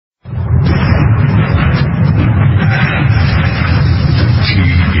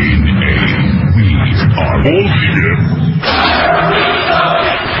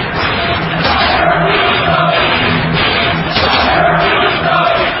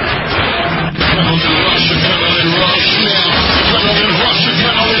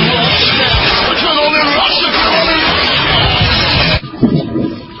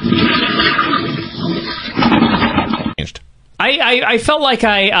I felt like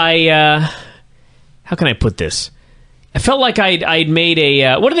I how can I put this? I felt like I'd made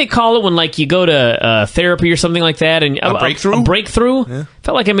a what do they call it when like you go to therapy or something like that, and a breakthrough. A breakthrough. Yeah.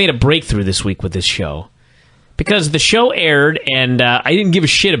 Felt like I made a breakthrough this week with this show because the show aired and I didn't give a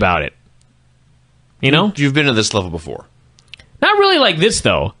shit about it. You know, you've been to this level before. Not really like this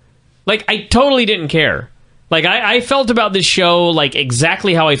though. Like I totally didn't care. Like I felt about this show like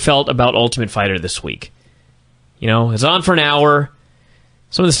exactly how I felt about Ultimate Fighter this week. You know, it's on for an hour.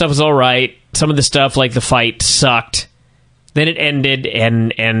 Some of the stuff was all right. Some of the stuff, like the fight, sucked. Then it ended,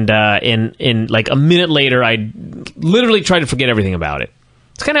 and in like a minute later, I literally tried to forget everything about it.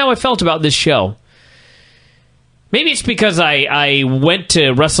 It's kind of how I felt about this show. Maybe it's because I went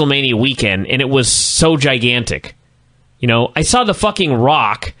to WrestleMania weekend, and it was so gigantic. You know, I saw the fucking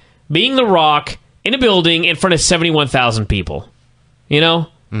Rock, being the Rock, in a building in front of 71,000 people. You know?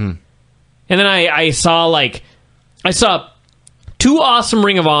 Mm. And then I saw 2 awesome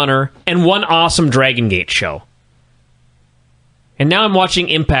Ring of Honor and 1 awesome Dragon Gate show. And now I'm watching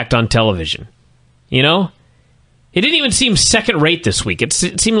Impact on television. You know? It didn't even seem second rate this week. It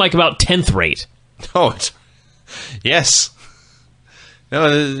seemed like about 10th rate. Oh, yes. No,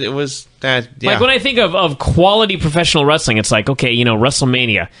 it was that. Yeah. Like when I think of quality professional wrestling, it's like, okay, you know,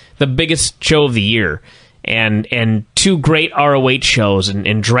 WrestleMania, the biggest show of the year, and 2 great ROH shows,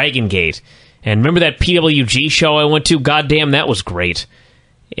 and Dragon Gate. And remember that PWG show I went to? Goddamn, that was great.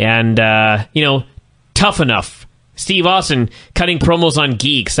 And, you know, Tough Enough. Steve Austin cutting promos on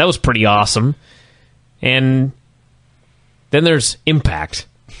Geeks. That was pretty awesome. And then there's Impact.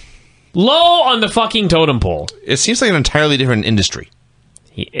 Low on the fucking totem pole. It seems like an entirely different industry.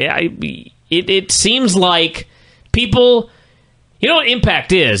 It seems like people... You know what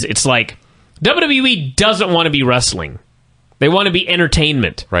Impact is? It's like WWE doesn't want to be wrestling. They want to be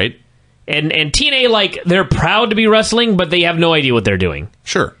entertainment. Right. And TNA, like, they're proud to be wrestling, but they have no idea what they're doing.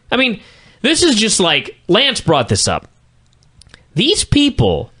 Sure. I mean, this is just like... Lance brought this up. These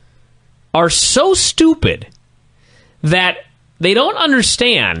people are so stupid that they don't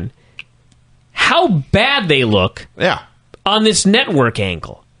understand how bad they look on this network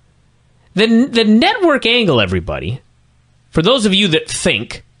angle. The network angle, everybody, for those of you that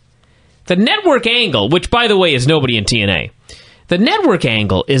think, the network angle, which, by the way, is nobody in TNA, the network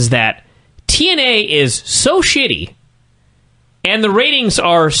angle is that TNA is so shitty and the ratings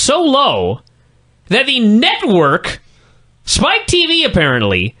are so low that the network, Spike TV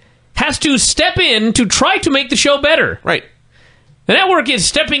apparently, has to step in to try to make the show better. Right. The network is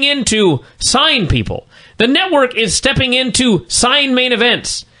stepping in to sign people. The network is stepping in to sign main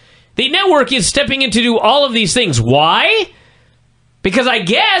events. The network is stepping in to do all of these things. Why? Because I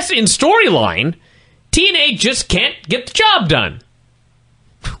guess in storyline, TNA just can't get the job done.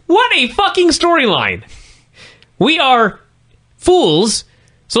 What a fucking storyline. We are fools,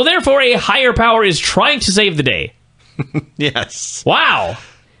 so therefore a higher power is trying to save the day. Yes. Wow.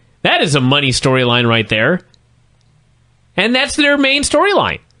 That is a money storyline right there. And that's their main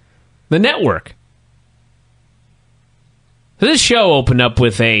storyline. The network. So this show opened up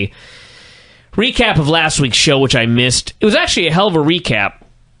with a recap of last week's show, which I missed. It was actually a hell of a recap.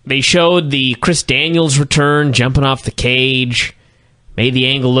 They showed the Chris Daniels return, jumping off the cage. Made the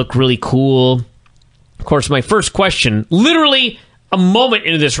angle look really cool. Of course, my first question, literally a moment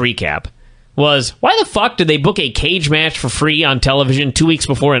into this recap, was, why the fuck did they book a cage match for free on television 2 weeks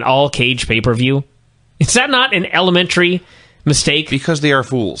before an all-cage pay-per-view? Is that not an elementary mistake? Because they are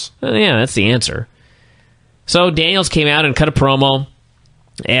fools. Yeah, that's the answer. So Daniels came out and cut a promo.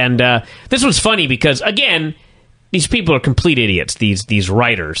 And this was funny because, again, these people are complete idiots, these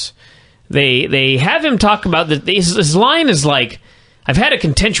writers. They have him talk about... His line is like, I've had a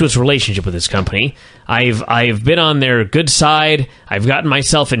contentious relationship with this company. I've been on their good side. I've gotten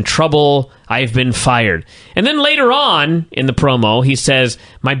myself in trouble. I've been fired. And then later on in the promo, he says,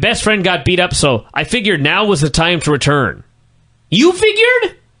 my best friend got beat up, so I figured now was the time to return. You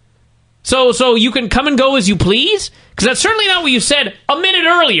figured? So you can come and go as you please? Because that's certainly not what you said a minute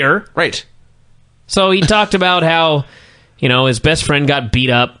earlier. Right. So he talked about how, you know, his best friend got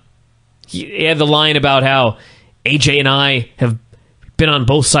beat up. He had the line about how AJ and I have been on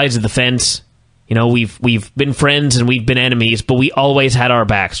both sides of the fence. You know, we've been friends and we've been enemies, but we always had our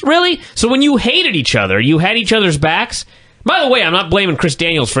backs. Really? So when you hated each other, you had each other's backs? By the way, I'm not blaming Chris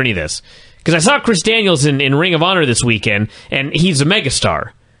Daniels for any of this. Because I saw Chris Daniels in Ring of Honor this weekend, and he's a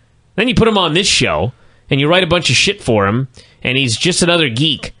megastar. Then you put him on this show, and you write a bunch of shit for him, and he's just another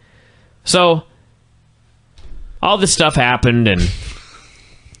geek. So, all this stuff happened, and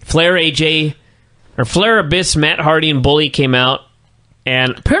Flair Abyss, Matt Hardy, and Bully came out.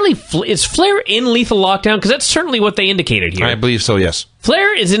 And apparently, is Flair in Lethal Lockdown? Because that's certainly what they indicated here. I believe so, yes.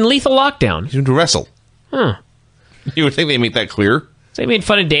 Flair is in Lethal Lockdown. He's going to wrestle. Huh. You would think they make that clear. So they made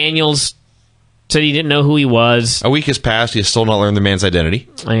fun of Daniels, said he didn't know who he was. A week has passed. He has still not learned the man's identity.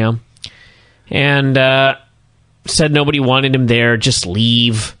 I am. And said nobody wanted him there. Just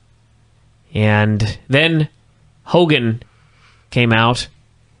leave. And then Hogan came out.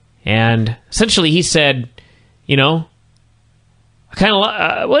 And essentially he said, you know, kind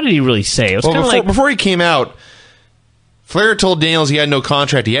of, what did he really say? It was kind of like... Before he came out, Flair told Daniels he had no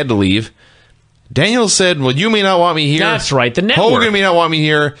contract. He had to leave. Daniels said, well, you may not want me here. That's right, the network. Hogan may not want me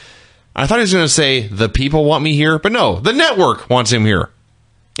here. I thought he was going to say, the people want me here. But no, the network wants him here.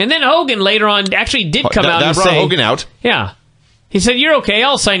 And then Hogan later on actually did come out and say... That brought Hogan out. Yeah. He said, you're okay,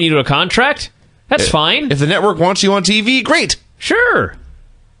 I'll sign you to a contract. That's fine. If the network wants you on TV, great. Sure.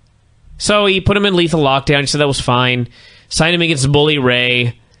 So he put him in Lethal Lockdown. He said that was fine. Signed him against Bully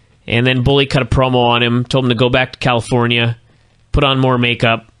Ray. And then Bully cut a promo on him. Told him to go back to California. Put on more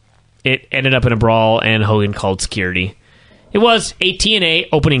makeup. It ended up in a brawl, and Hogan called security. It was a TNA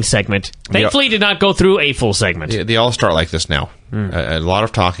opening segment. Thankfully, it did not go through a full segment. They all start like this now. A lot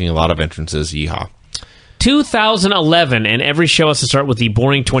of talking, a lot of entrances. Yeehaw. 2011, and every show has to start with the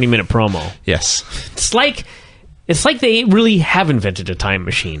boring 20-minute promo. Yes. It's like they really have invented a time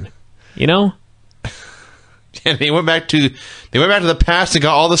machine. You know? And they went back to the past and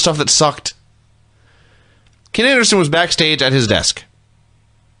got all the stuff that sucked. Ken Anderson was backstage at his desk.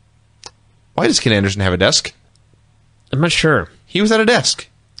 Why does Ken Anderson have a desk? I'm not sure. He was at a desk.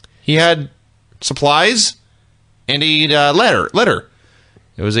 He had supplies and a letter.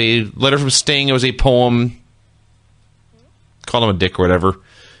 It was a letter from Sting. It was a poem. Call him a dick or whatever.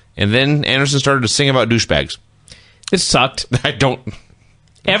 And then Anderson started to sing about douchebags. It sucked. I don't...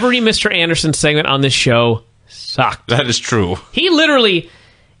 Every Mr. Anderson segment on this show sucked. That is true. He literally...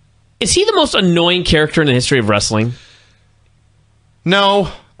 Is he the most annoying character in the history of wrestling?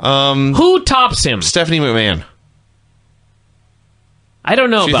 No. Who tops him? Stephanie McMahon. I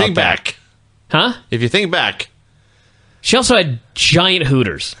don't know If you about think that. back. Huh? If you think back. She also had giant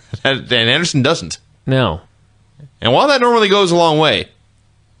hooters. And Anderson doesn't. No. And while that normally goes a long way,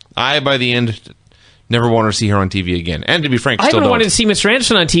 I, by the end, never want to see her on TV again. And to be frank, I still haven't don't. wanted to see Mr.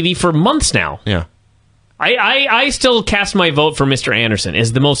 Anderson on TV for months now. Yeah. I still cast my vote for Mr. Anderson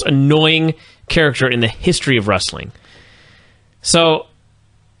as the most annoying character in the history of wrestling. So,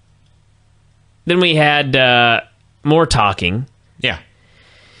 then we had more talking. Yeah.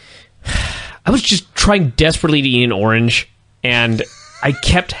 I was just trying desperately to eat an orange, and I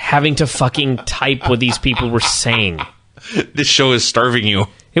kept having to fucking type what these people were saying. This show is starving you.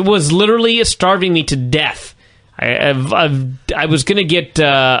 It was literally starving me to death. I was going to get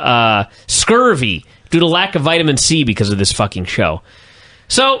scurvy due to lack of vitamin C because of this fucking show.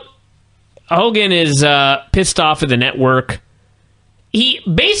 So, Hogan is pissed off at the network. He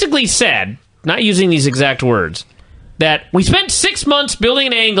basically said, not using these exact words, that we spent 6 months building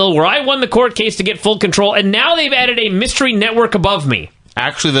an angle where I won the court case to get full control, and now they've added a mystery network above me.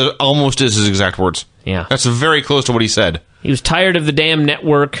 Actually, that almost is his exact words. Yeah. That's very close to what he said. He was tired of the damn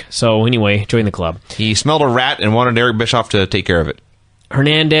network, so anyway, join the club. He smelled a rat and wanted Eric Bischoff to take care of it.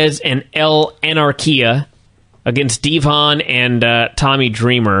 Hernandez and El Anarquia against Devon and Tommy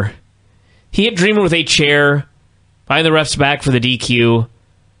Dreamer. He hit Dreamer with a chair, behind the ref's back for the DQ.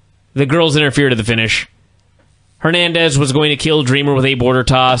 The girls interfered at the finish. Hernandez was going to kill Dreamer with a border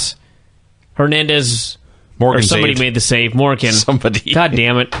toss. Hernandez... Morgan or somebody saved. made the save. Morgan. Somebody. God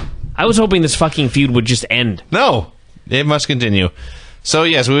damn it. I was hoping this fucking feud would just end. No. It must continue. So,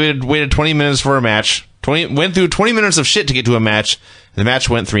 yes, we waited 20 minutes for a match. Went through 20 minutes of shit to get to a match. The match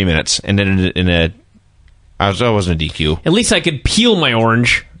went 3 minutes. And then in a... I wasn't a DQ. At least I could peel my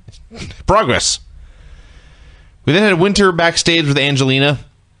orange. Progress. We then had Winter backstage with Angelina.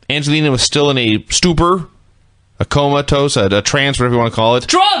 Angelina was still in a stupor, a comatose, a trance, whatever you want to call it.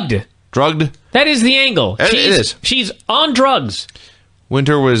 Drugged! Drugged. That is the angle. It is. She's on drugs.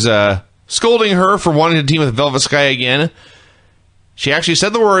 Winter was scolding her for wanting to team with Velvet Sky again. She actually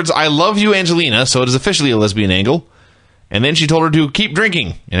said the words, "I love you, Angelina," so it is officially a lesbian angle. And then she told her to keep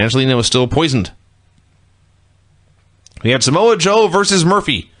drinking, and Angelina was still poisoned. We had Samoa Joe versus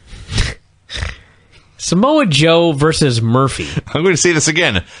Murphy. Samoa Joe versus Murphy. I'm going to say this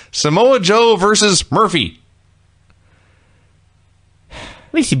again. Samoa Joe versus Murphy.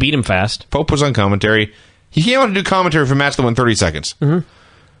 At least he beat him fast. Pope was on commentary. He came out to do commentary for a match that went 30 seconds. Mm-hmm.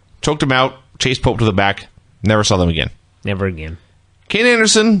 Choked him out, chased Pope to the back. Never saw them again. Never again. Kane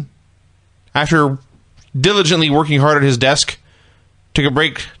Anderson, after diligently working hard at his desk, took a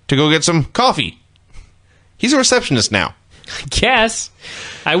break to go get some coffee. He's a receptionist now. Guess.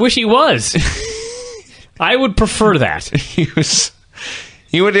 I wish he was. I would prefer that. He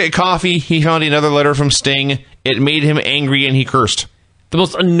went to get coffee. He found another letter from Sting. It made him angry, and he cursed. The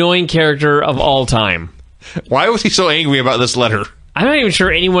most annoying character of all time. Why was he so angry about this letter? I'm not even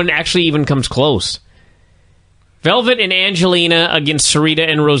sure anyone actually even comes close. Velvet and Angelina against Sarita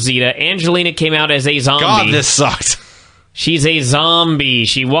and Rosita. Angelina came out as a zombie. God, this sucked. She's a zombie.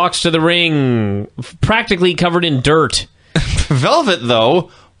 She walks to the ring, practically covered in dirt. Velvet, though,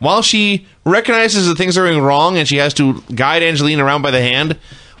 while she recognizes that things are going wrong and she has to guide Angelina around by the hand,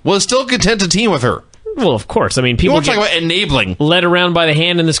 was still content to team with her. Well, of course. I mean, people talk about enabling. Led around by the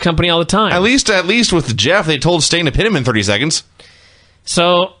hand in this company all the time. At least with Jeff, they told Sting to pin him in 30 seconds.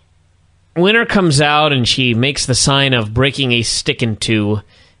 So, Winner comes out and she makes the sign of breaking a stick in two,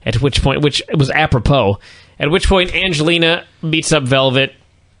 at which point, which was apropos, at which point Angelina beats up Velvet,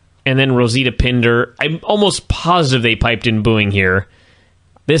 and then Rosita pinned her. I'm almost positive they piped in booing here.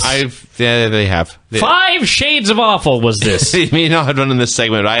 They have. 5 shades of awful was this. They may not have done in this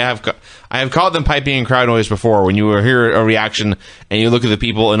segment, but I have caught them piping in crowd noise before when you hear a reaction and you look at the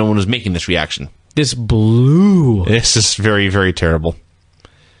people and no one was making this reaction. This blew. This is very, very terrible.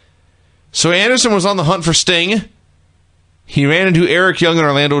 So Anderson was on the hunt for Sting. He ran into Eric Young and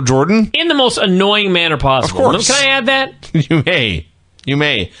Orlando Jordan. In the most annoying manner possible. Of course. Can I add that? You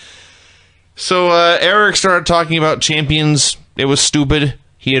may. So Eric started talking about champions. It was stupid.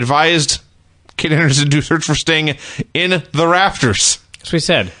 He advised Kid Anderson to search for Sting in the rafters. That's what he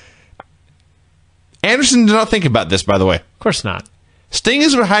said. Anderson did not think about this, by the way. Of course not. Sting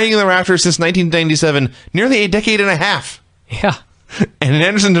has been hiding in the rafters since 1997, nearly a decade and a half. Yeah. And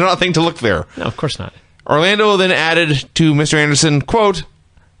Anderson did not think to look there. No, of course not. Orlando then added to Mr. Anderson, quote,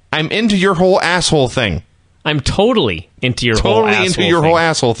 "I'm into your whole asshole thing." I'm totally into your whole asshole thing. Totally into your whole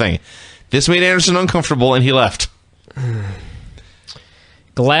asshole thing. This made Anderson uncomfortable, and he left.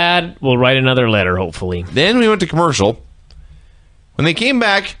 Glad we'll write another letter, hopefully. Then we went to commercial. When they came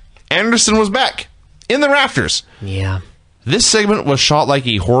back, Anderson was back in the rafters. Yeah. This segment was shot like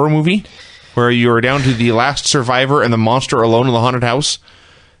a horror movie, where you were down to the last survivor and the monster alone in the haunted house.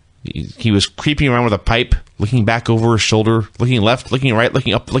 He was creeping around with a pipe, looking back over his shoulder, looking left, looking right,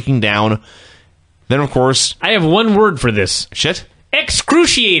 looking up, looking down. Then, of course... I have one word for this. Shit?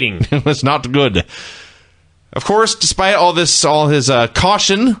 Excruciating. It was not good. Of course, despite all his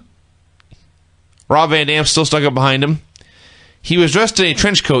caution, Rob Van Dam still stuck up behind him. He was dressed in a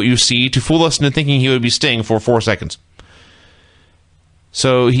trench coat, you see, to fool us into thinking he would be Sting for 4 seconds.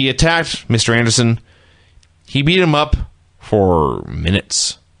 So he attacked Mr. Anderson. He beat him up for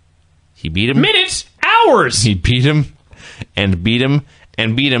minutes. He beat him. Minutes? Hours! He beat him and beat him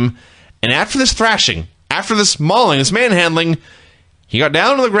and beat him. And after this thrashing, after this mauling, this manhandling, he got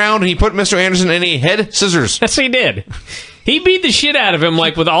down on the ground and he put Mr. Anderson in a head scissors. That's what he did. He beat the shit out of him,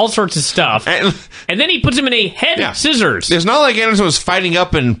 like, with all sorts of stuff. And then he puts him in a head scissors. It's not like Anderson was fighting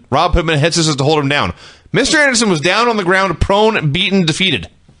up and Rob put him in a head scissors to hold him down. Mr. Anderson was down on the ground, prone, beaten, defeated.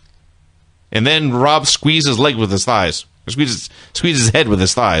 And then Rob squeezed his leg with his thighs. Squeezed his head with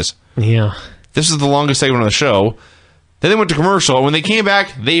his thighs. Yeah. This is the longest segment of the show. Then they went to commercial, and when they came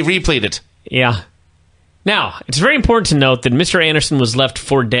back, they replayed it. Yeah. Now, it's very important to note that Mr. Anderson was left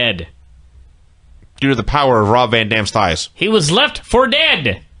for dead. Due to the power of Rob Van Dam's thighs. He was left for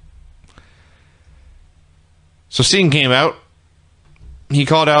dead! So Sting came out. He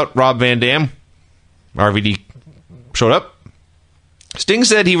called out Rob Van Dam. RVD showed up. Sting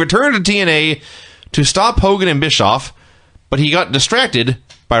said he returned to TNA to stop Hogan and Bischoff, but he got distracted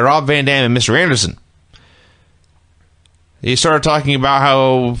by Rob Van Dam and Mr. Anderson. He started talking about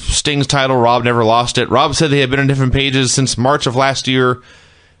how Sting's title, Rob never lost it. Rob said they had been on different pages since March of last year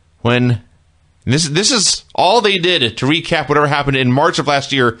when... This is all they did to recap whatever happened in March of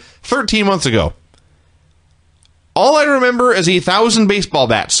last year, 13 months ago. All I remember is 1,000 baseball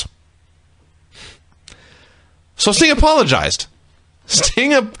bats. So Sting apologized.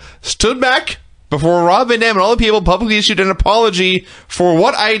 Sting stood back before Rob Van Dam and all the people, publicly issued an apology for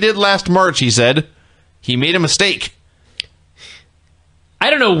what I did last March, he said. He made a mistake.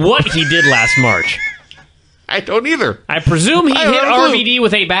 I don't know what he did last March. I don't either. I presume he hit RVD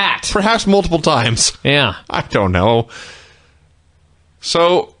with a bat. Perhaps multiple times. Yeah. I don't know.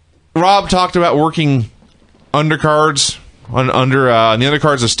 So, Rob talked about working undercards on the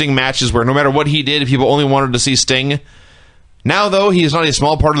undercards of Sting matches where no matter what he did, people only wanted to see Sting. Now, though, he is not a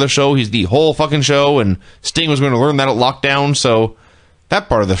small part of the show. He's the whole fucking show, and Sting was going to learn that at Lockdown, so that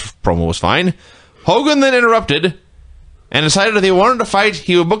part of the promo was fine. Hogan then interrupted and decided if they wanted to fight,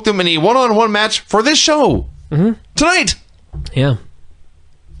 he would book them in a one-on-one match for this show. Mm-hmm. Tonight. Yeah.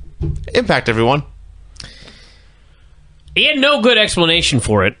 Impact, everyone. He had no good explanation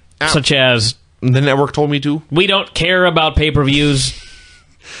for it, such as... The network told me to. We don't care about pay-per-views,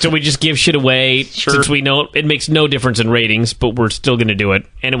 so we just give shit away since we know it makes no difference in ratings, but we're still going to do it,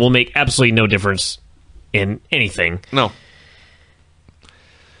 and it will make absolutely no difference in anything. No.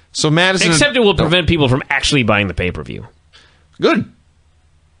 So Madison... Except it will prevent people from actually buying the pay-per-view. Good.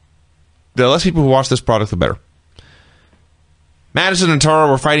 The less people who watch this product, the better. Madison and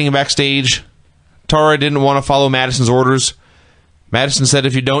Tara were fighting backstage. Tara didn't want to follow Madison's orders. Madison said,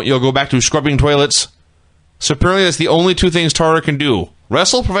 if you don't, you'll go back to scrubbing toilets. So apparently that's the only two things Tara can do.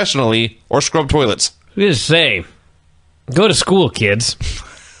 Wrestle professionally or scrub toilets. Just say, go to school, kids.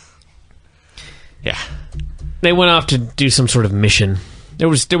 Yeah. They went off to do some sort of mission. There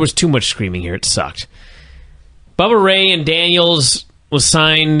was too much screaming here. It sucked. Bubba Ray and Daniels was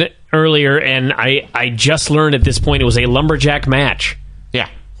signed earlier, and I just learned at this point it was a lumberjack match. Yeah.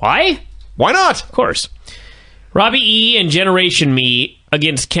 Why? Why not? Of course. Robbie E. and Generation Me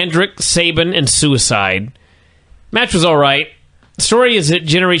against Kendrick, Saban, and Suicide. Match was alright. The story is that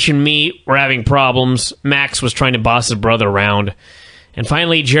Generation Me were having problems. Max was trying to boss his brother around. And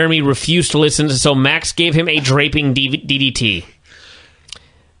finally, Jeremy refused to listen, so Max gave him a draping DDT.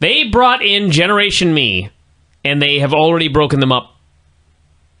 They brought in Generation Me, and they have already broken them up.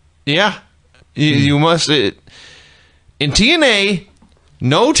 Yeah. You must... in TNA,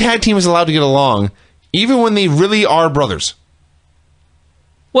 no tag team is allowed to get along, even when they really are brothers.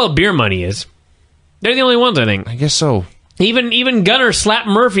 Well, Beer Money is. They're the only ones, I think. I guess so. Even Gunner slapped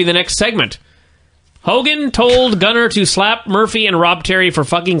Murphy the next segment. Hogan told Gunner to slap Murphy and Rob Terry for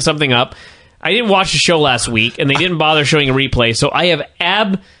fucking something up. I didn't watch the show last week, and they didn't bother showing a replay, so I have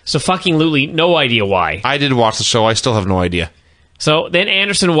abso-fucking-lutely no idea why. I did watch the show. I still have no idea. So then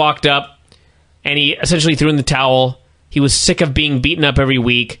Anderson walked up, and he essentially threw in the towel. He was sick of being beaten up every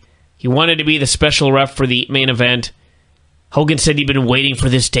week. He wanted to be the special ref for the main event. Hogan said he'd been waiting for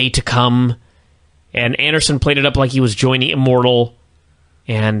this day to come. And Anderson played it up like he was joining Immortal.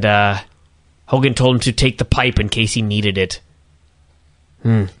 And Hogan told him to take the pipe in case he needed it.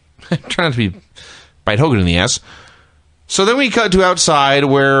 Trying not to bite Hogan in the ass. So then we cut to outside,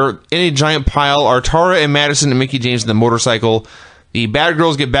 where in a giant pile are Tara and Madison and Mickie James in the motorcycle. The bad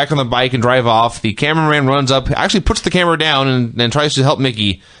girls get back on the bike and drive off. The cameraman runs up, actually puts the camera down, and then tries to help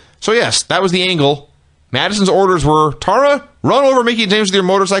Mickie. So yes, that was the angle. Madison's orders were, Tara, run over Mickie James with your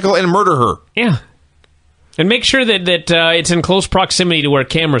motorcycle and murder her. Yeah. And make sure that it's in close proximity to where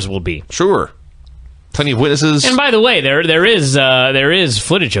cameras will be. Sure. Plenty of witnesses. And by the way, there is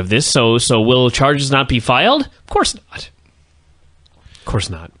footage of this, so will charges not be filed? Of course not. Of course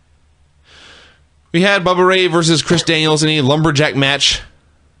not. We had Bubba Ray versus Chris Daniels in a lumberjack match.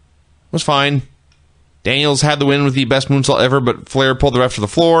 It was fine. Daniels had the win with the best moonsault ever, but Flair pulled the ref to the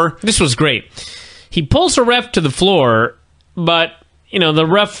floor. This was great. He pulls the ref to the floor, but, the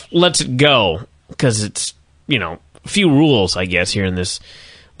ref lets it go, because it's, a few rules, I guess, here in this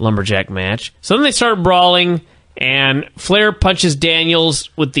lumberjack match. So then they start brawling, and Flair punches Daniels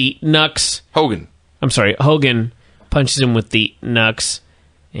with the knucks. Hogan punches him with the knucks,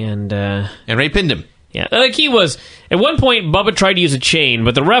 and Ray pinned him. Yeah, the key was, at one point, Bubba tried to use a chain,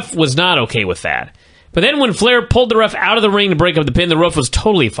 but the ref was not okay with that. But then when Flair pulled the ref out of the ring to break up the pin, the ref was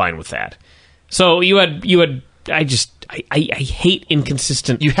totally fine with that. So you had I hate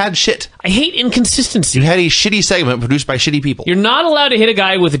inconsistent. You had shit. I hate inconsistency. You had a shitty segment produced by shitty people. You're not allowed to hit a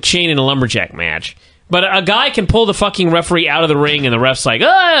guy with a chain in a lumberjack match. But a guy can pull the fucking referee out of the ring and the ref's like,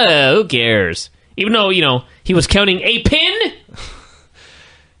 who cares? Even though, he was counting a pin.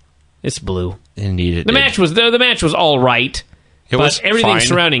 It's blue. Indeed. The match was all right. It was everything fine.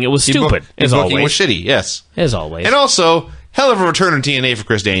 surrounding it was stupid, as always. always. Was shitty, yes. As always. And also, hell of a return in TNA for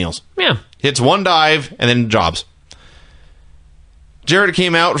Chris Daniels. Yeah. Hits one dive, and then jobs. Jarrett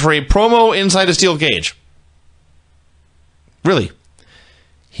came out for a promo inside a steel cage. Really.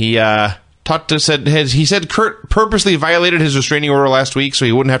 He said Kurt purposely violated his restraining order last week so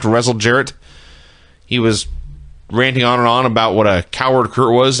he wouldn't have to wrestle Jarrett. He was ranting on and on about what a coward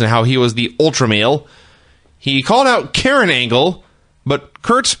Kurt was and how he was the ultra male. He called out Karen Angle, but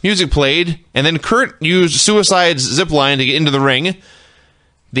Kurt's music played, and then Kurt used Suicide's zipline to get into the ring.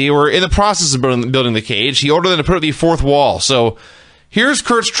 They were in the process of building the cage. He ordered them to put up the fourth wall. So here's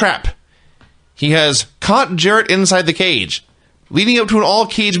Kurt's trap. He has caught Jarrett inside the cage, leading up to an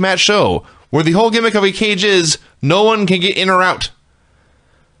all-cage match show, where the whole gimmick of a cage is no one can get in or out.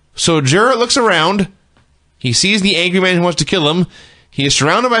 So Jarrett looks around. He sees the angry man who wants to kill him. He is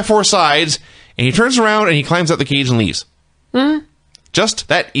surrounded by four sides, and he turns around and he climbs out the cage and leaves. Mm-hmm. Just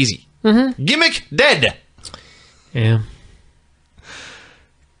that easy. Mm-hmm. Gimmick dead. Yeah.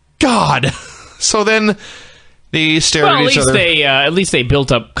 God. So then They stared at each other. At least they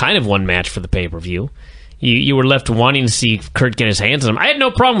built up kind of one match for the pay-per-view. You were left wanting to see Kurt get his hands on him. I had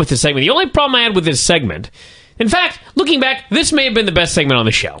no problem with this segment. The only problem I had with this segment, in fact, looking back, this may have been the best segment on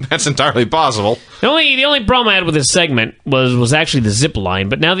the show. That's entirely possible. The only problem I had with this segment was actually the zip line,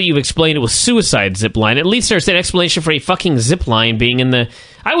 but now that you've explained it was suicide zip line, at least there's an explanation for a fucking zip line being in the...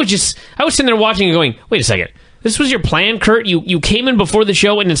 I was sitting there watching and going, wait a second. This was your plan, Kurt? You came in before the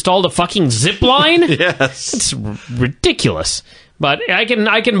show and installed a fucking zip line? Yes. It's ridiculous. But I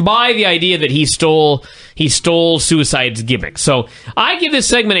can buy the idea that he stole Suicide's gimmick. So I give this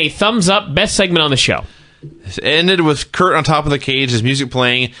segment a thumbs up, best segment on the show. It ended with Kurt on top of the cage, his music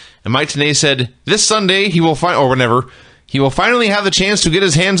playing, and Mike Tenay said, this Sunday he will finally have the chance to get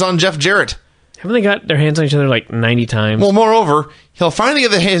his hands on Jeff Jarrett. Haven't they got their hands on each other like 90 times? Well, moreover, he'll finally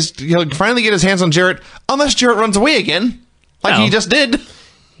get his hands on Jarrett unless Jarrett runs away again, like he just did.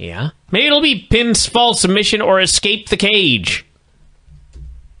 Yeah. Maybe it'll be pin, fall, submission, or escape the cage.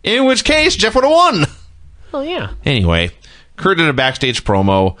 In which case, Jeff would have won. Oh, yeah. Anyway, Kurt did a backstage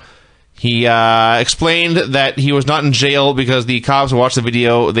promo. He explained that he was not in jail because the cops watched the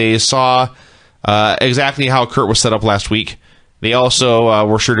video. They saw exactly how Kurt was set up last week. They also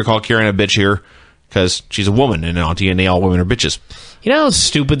were sure to call Karen a bitch here because she's a woman, and on TNA, all women are bitches. You know how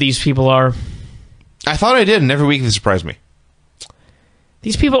stupid these people are? I thought I did, and every week they surprised me.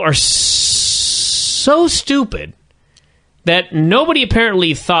 These people are so stupid that nobody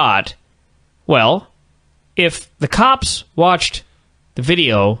apparently thought, well, if the cops watched the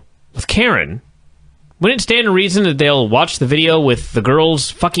video with Karen, wouldn't it stand to reason that they'll watch the video with the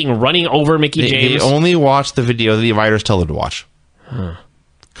girls fucking running over Mickey James? They only watch the video that the writers tell them to watch. Huh.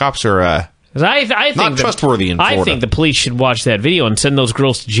 Cops are I think not trustworthy in Florida. I think the police should watch that video and send those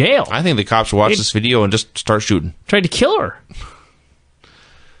girls to jail. I think the cops should watch this video and just start shooting. Tried to kill her.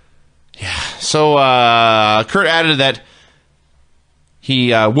 Yeah. So Kurt added that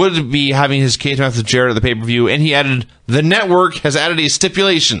he would be having his case match with Jarrett at the pay-per-view, and he added, the network has added a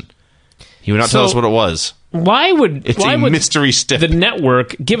stipulation. He would not tell us what it was. Why would mystery stip. The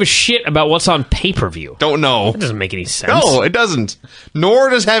network give a shit about what's on pay-per-view? Don't know. That doesn't make any sense. No, it doesn't. Nor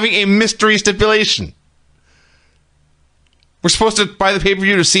does having a mystery stipulation. We're supposed to buy the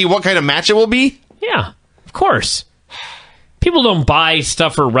pay-per-view to see what kind of match it will be? Yeah, of course. People don't buy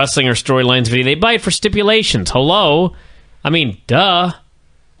stuff for wrestling or storylines video. They buy it for stipulations. Hello? I mean, duh.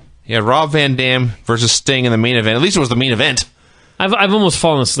 Yeah, Rob Van Dam versus Sting in the main event. At least it was the main event. I've almost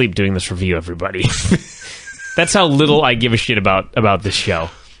fallen asleep doing this review, everybody. That's how little I give a shit about this show.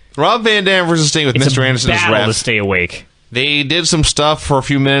 Rob Van Dam versus Sting with Mr. Anderson as ref. To stay awake. They did some stuff for a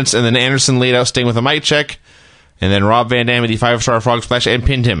few minutes, and then Anderson laid out Sting with a mic check, and then Rob Van Dam with the 5-star frog splash and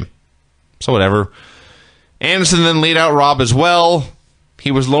pinned him. So whatever. Anderson then laid out Rob as well.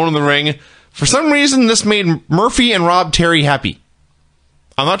 He was alone in the ring. For some reason, this made Murphy and Rob Terry happy.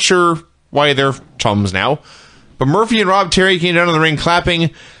 I'm not sure why they're chums now, but Murphy and Rob Terry came down to the ring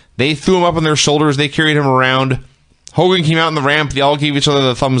clapping. They threw him up on their shoulders. They carried him around. Hogan came out on the ramp. They all gave each other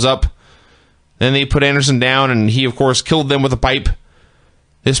the thumbs up. Then they put Anderson down, and he, of course, killed them with a pipe.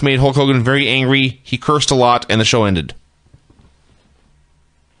 This made Hulk Hogan very angry. He cursed a lot, and the show ended.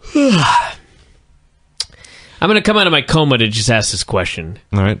 I'm going to come out of my coma to just ask this question.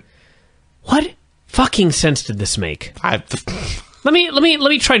 All right. What fucking sense did this make? Let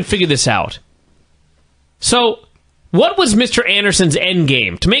me try and figure this out. So, what was Mr. Anderson's end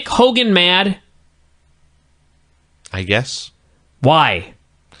game? To make Hogan mad? I guess. Why?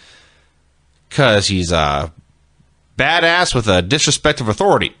 Because he's a badass with a disrespect of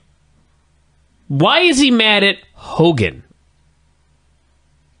authority. Why is he mad at Hogan?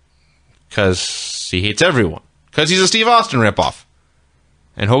 Because he hates everyone. Because he's a Steve Austin ripoff.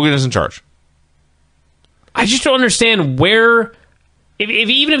 And Hogan is in charge. I just don't understand where...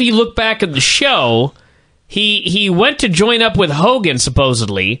 Even if you look back at the show, he went to join up with Hogan,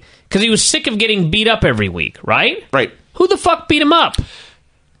 supposedly, because he was sick of getting beat up every week, right? Right. Who the fuck beat him up?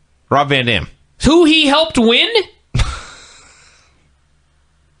 Rob Van Dam. Who he helped win?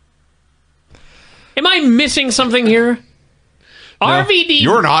 Am I missing something here? No, RVD.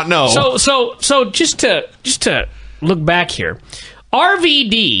 You're not. No. So just to look back here,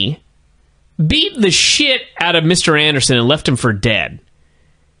 RVD beat the shit out of Mr. Anderson and left him for dead.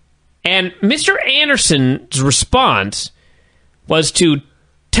 And Mr. Anderson's response was to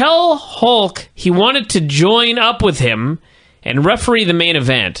tell Hulk he wanted to join up with him and referee the main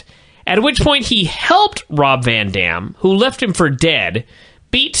event, at which point he helped Rob Van Dam, who left him for dead,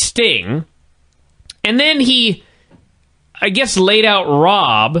 beat Sting, and then he, I guess, laid out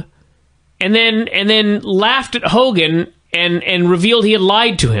Rob, and then laughed at Hogan and revealed he had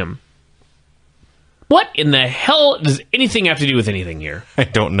lied to him. What in the hell does anything have to do with anything here? I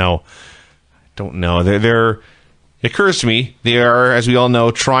don't know. They're it occurs to me, they are, as we all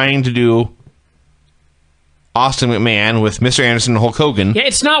know, trying to do Austin McMahon with Mr. Anderson and Hulk Hogan. Yeah,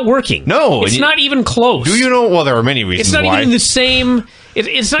 it's not working. No. It's not even close. Do you know? Well, there are many reasons It's not why. even the same.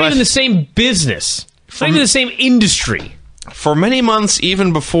 It's not even the same business. It's not even the same industry. For many months,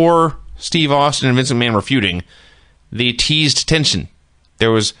 even before Steve Austin and Vince McMahon were feuding, they teased tension.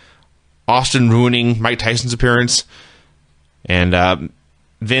 There was Austin ruining Mike Tyson's appearance, and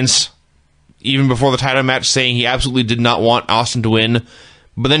Vince, even before the title match, saying he absolutely did not want Austin to win,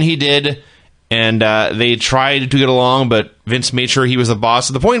 but then he did, and they tried to get along, but Vince made sure he was the boss.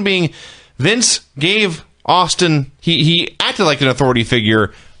 So the point being, Vince gave Austin, he acted like an authority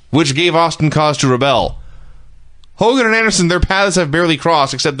figure, which gave Austin cause to rebel. Hogan and Anderson, their paths have barely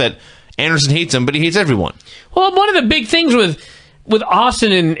crossed, except that Anderson hates him, but he hates everyone. Well, one of the big things with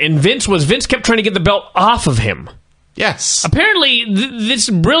Austin and Vince was Vince kept trying to get the belt off of him. Yes. Apparently, this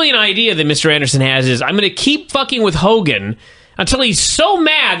brilliant idea that Mr. Anderson has is, I'm going to keep fucking with Hogan until he's so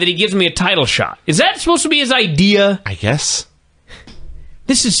mad that he gives me a title shot. Is that supposed to be his idea? I guess.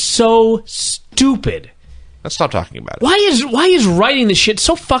 This is so stupid. Let's stop talking about it. Why is writing this shit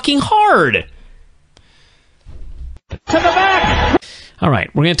so fucking hard? To the back! All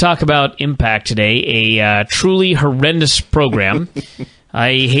right, we're going to talk about Impact today, a truly horrendous program. I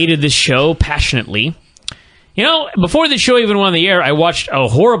hated this show passionately. You know, before the show even went on the air, I watched a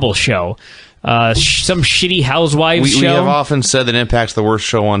horrible show. Some shitty Housewives show. We have often said that Impact's the worst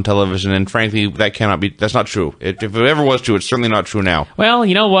show on television, and frankly, that's not true. If it ever was true, it's certainly not true now. Well,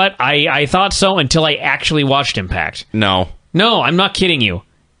 you know what? I thought so until I actually watched Impact. No, I'm not kidding you.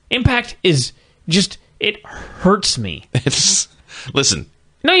 Impact is just, it hurts me. Listen.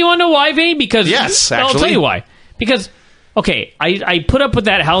 No, you want to know why, Vinny? Because yes, actually. I'll tell you why. Because, okay, I put up with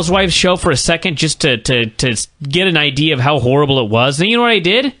that Housewives show for a second just to get an idea of how horrible it was. And you know what I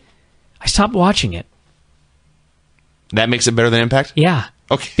did? I stopped watching it. That makes it better than Impact? Yeah.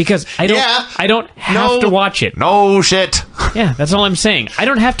 Okay. Because I don't have to watch it. No shit. Yeah, that's all I'm saying. I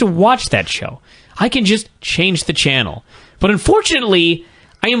don't have to watch that show. I can just change the channel. But unfortunately,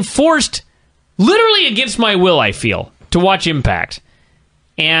 I am forced, literally against my will, I feel, to watch Impact.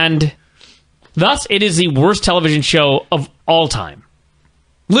 And thus, it is the worst television show of all time.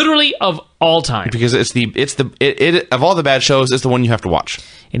 Literally of all time. Because it of all the bad shows, it's the one you have to watch.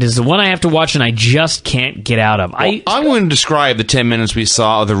 It is the one I have to watch and I just can't get out of. Well, I'm going to describe the 10 minutes we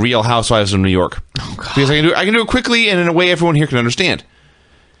saw of The Real Housewives of New York. Oh, God. Because I can do it quickly and in a way everyone here can understand.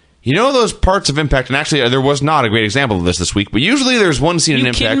 You know those parts of Impact, and actually there was not a great example of this week, but usually there's one scene in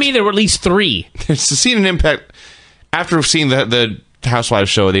Impact. You kidding me? There were at least 3. There's a scene in Impact, after seeing the Housewives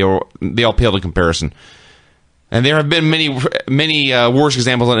show, they all paled in comparison. And there have been many worse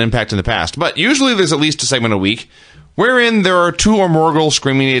examples on Impact in the past. But usually there's at least a segment a week wherein there are 2 or more girls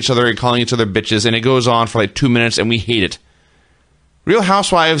screaming at each other and calling each other bitches, and it goes on for like 2 minutes, and we hate it. Real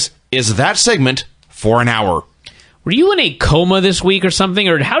Housewives is that segment for an hour. Were you in a coma this week or something?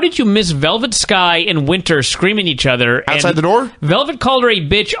 Or how did you miss Velvet Sky and Winter screaming at each other? Outside the door? Velvet called her a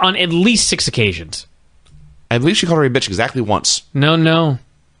bitch on at least 6 occasions. I believe she called her a bitch exactly once. No.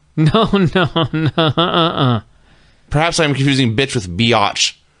 Perhaps I'm confusing bitch with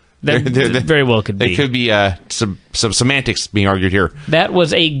biatch. That very well could be. There could be some semantics being argued here. That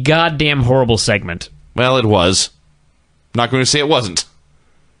was a goddamn horrible segment. Well, it was. Not going to say it wasn't.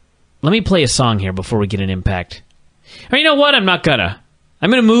 Let me play a song here before we get an Impact. Or you know what? I'm not gonna.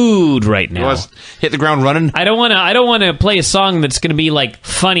 I'm in a mood right now. Hit the ground running. I don't want to play a song that's going to be like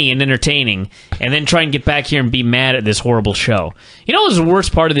funny and entertaining, and then try and get back here and be mad at this horrible show. You know what's the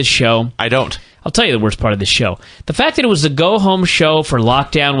worst part of this show? I don't. I'll tell you the worst part of this show. The fact that it was the go-home show for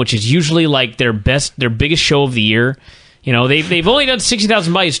Lockdown, which is usually like their biggest show of the year. You know, they've only done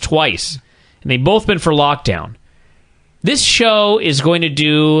 60,000 buys twice, and they've both been for Lockdown. This show is going to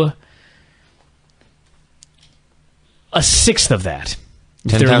do a sixth of that.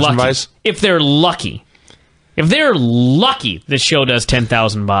 10,000 buys? If they're lucky. If they're lucky, this show does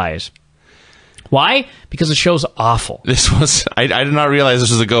 10,000 buys. Why? Because the show's awful. I did not realize this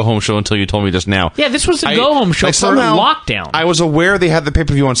was a go-home show until you told me just now. Yeah, this was a go-home show for Lockdown. I was aware they had the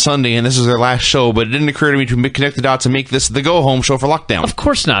pay-per-view on Sunday, and this was their last show, but it didn't occur to me to connect the dots and make this the go-home show for Lockdown. Of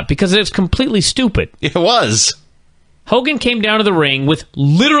course not, because it's completely stupid. It was. Hogan came down to the ring with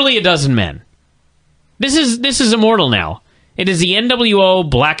literally a dozen men. This is immortal now. It is the NWO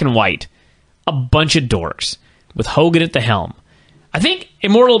black and white. A bunch of dorks with Hogan at the helm. I think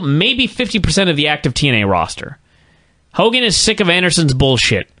immortal may be 50% of the active TNA roster. Hogan is sick of Anderson's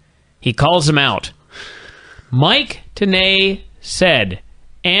bullshit. He calls him out. Mike Tenay said,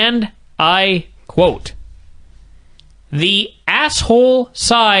 and I quote, "The asshole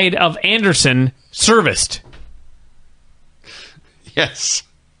side of Anderson serviced." Yes.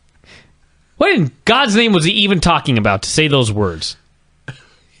 What in God's name was he even talking about to say those words?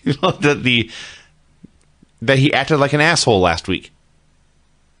 You know, that he acted like an asshole last week.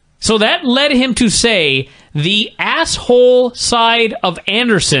 So that led him to say the asshole side of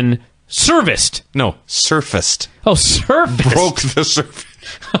Anderson serviced. No, surfaced. Oh, surfaced. Broke the surface.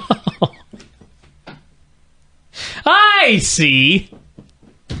 I see.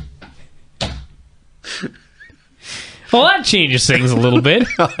 Well, that changes things a little bit.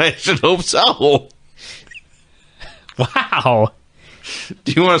 I should hope so. Wow.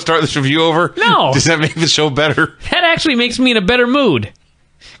 Do you want to start this review over? No. Does that make the show better? That actually makes me in a better mood.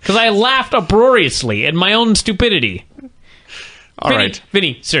 Because I laughed uproariously at my own stupidity. All right.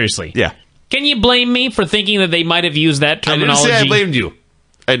 Vinny, seriously. Yeah. Can you blame me for thinking that they might have used that terminology? I didn't say I blamed you.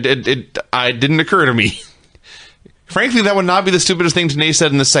 It didn't occur to me. Frankly, that would not be the stupidest thing Tanae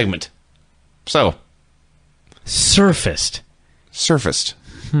said in this segment. So. Surfaced.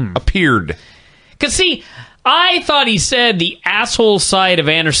 Appeared. Because, see, I thought he said the asshole side of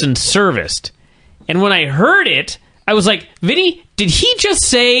Anderson serviced. And when I heard it, I was like, Vinny, did he just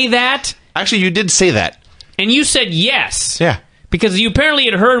say that? Actually, you did say that. And you said yes. Yeah. Because you apparently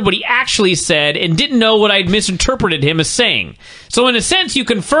had heard what he actually said and didn't know what I'd misinterpreted him as saying. So in a sense, you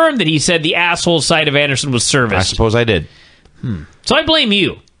confirmed that he said the asshole side of Anderson was serviced. I suppose I did. So I blame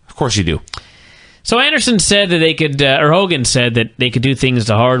you. Of course you do. So Anderson said that they could, or Hogan said that they could do things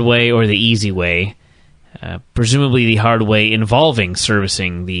the hard way or the easy way. Presumably the hard way involving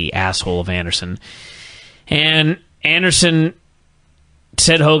servicing the asshole of Anderson. And Anderson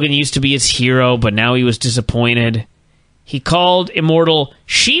said Hogan used to be his hero, but now he was disappointed. He called Immortal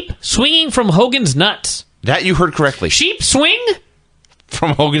sheep swinging from Hogan's nuts. That you heard correctly. Sheep swing?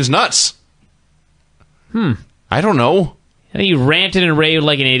 From Hogan's nuts. I don't know. And he ranted and raved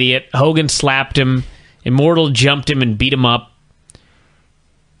like an idiot. Hogan slapped him. Immortal jumped him and beat him up.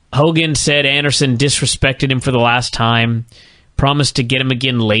 Hogan said Anderson disrespected him for the last time. Promised to get him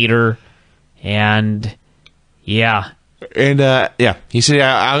again later. And, yeah. And, he said,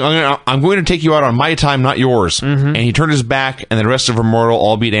 I'm going to take you out on my time, not yours. Mm-hmm. And he turned his back, and the rest of Immortal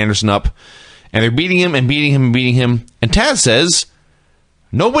all beat Anderson up. And they're beating him and beating him and beating him. And Taz says,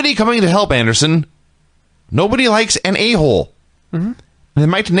 nobody coming to help Anderson. Nobody likes an a-hole. Mm-hmm. And then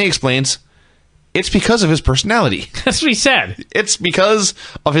Mike Tenay explains, it's because of his personality. That's what he said. It's because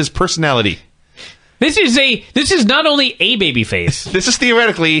of his personality. This is not only a babyface. This is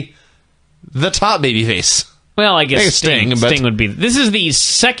theoretically the top babyface. Well, I guess Sting would be. This is the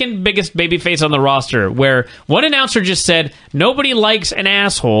second biggest babyface on the roster, where one announcer just said, nobody likes an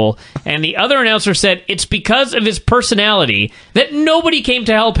asshole, and the other announcer said, it's because of his personality that nobody came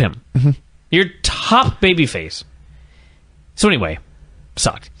to help him. Mm-hmm. Your top babyface. So anyway,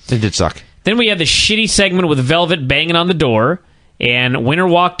 sucked. It did suck. Then we had the shitty segment with Velvet banging on the door, and Winter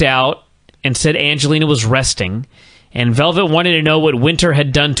walked out and said Angelina was resting, and Velvet wanted to know what Winter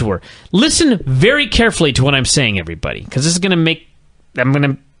had done to her. Listen very carefully to what I'm saying, everybody, because this is going to make... I'm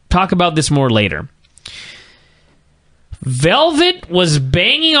going to talk about this more later. Velvet was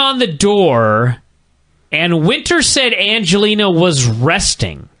banging on the door, and Winter said Angelina was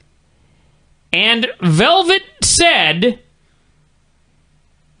resting. And Velvet said,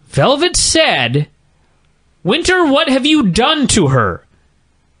 Winter, what have you done to her?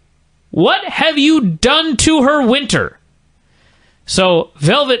 What have you done to her, Winter? So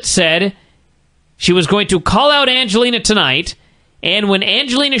Velvet said she was going to call out Angelina tonight, and when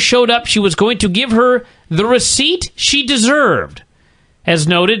Angelina showed up, she was going to give her the receipt she deserved. As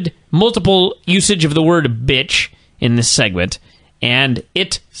noted, multiple usage of the word bitch in this segment, and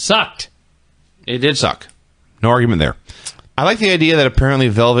it sucked. It did suck. No argument there. I like the idea that apparently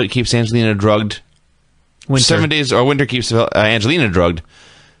Velvet keeps Angelina drugged. Winter. 7 days, or Winter keeps Angelina drugged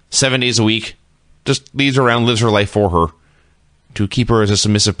 7 days a week. Just leads her around, lives her life for her to keep her as a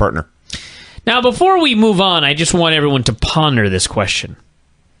submissive partner. Now, before we move on, I just want everyone to ponder this question.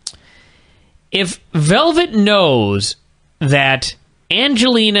 If Velvet knows that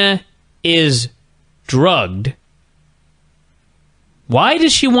Angelina is drugged, why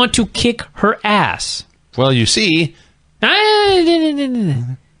does she want to kick her ass? Well, you see...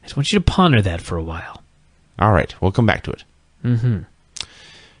 I just want you to ponder that for a while. All right, we'll come back to it. Mm-hmm.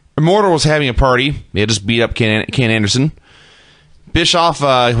 Immortal was having a party. They had just beat up Ken Anderson. Bischoff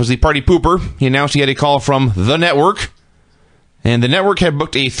was the party pooper. He announced he had a call from the network. And the network had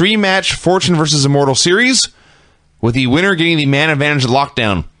booked a 3-match Fortune vs. Immortal series, with the winner getting the man advantage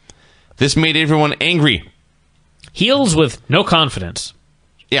lockdown. This made everyone angry. Heels with no confidence.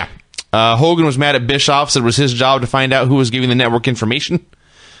 Yeah. Hogan was mad at Bischoff, said it was his job to find out who was giving the network information.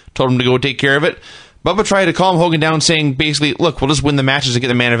 Told him to go take care of it. Bubba tried to calm Hogan down, saying basically, look, we'll just win the matches to get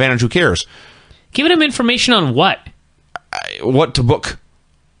the man advantage. Who cares? Giving him information on what? What to book.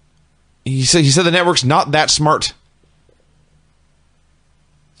 He said the network's not that smart.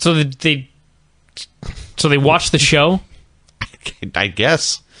 So they watched the show? I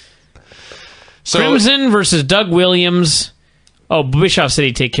guess. So, Crimson versus Doug Williams. Oh, Bischoff said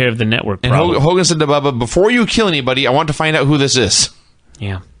he'd take care of the network and problem. Hogan said to Bubba, before you kill anybody, I want to find out who this is.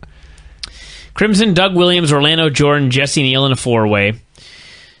 Yeah. Crimson, Doug Williams, Orlando Jordan, Jesse Neal in a four-way.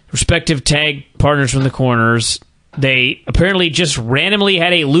 Respective tag partners from the corners. They apparently just randomly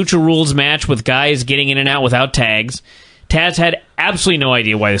had a Lucha Rules match with guys getting in and out without tags. Taz had absolutely no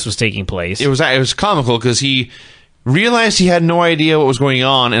idea why this was taking place. It was comical because he realized he had no idea what was going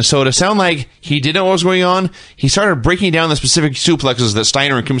on, and so to sound like he didn't know what was going on, he started breaking down the specific suplexes that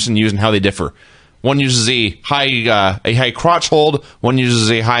Steiner and Crimson use and how they differ. One uses a high crotch hold, one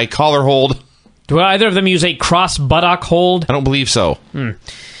uses a high collar hold. Do either of them use a cross buttock hold? I don't believe so.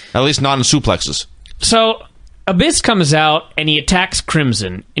 At least not in suplexes. So Abyss comes out and he attacks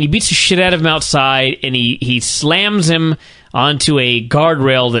Crimson and he beats the shit out of him outside and he slams him onto a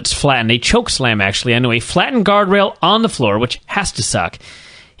guardrail that's flattened. A choke slam, actually, onto a flattened guardrail on the floor, which has to suck.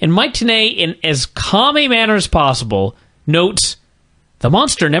 And Mike Tenay, in as calm a manner as possible, notes, the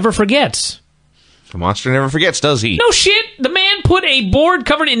monster never forgets. The monster never forgets, does he? No shit! The man put a board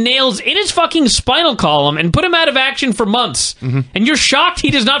covered in nails in his fucking spinal column and put him out of action for months. And you're shocked he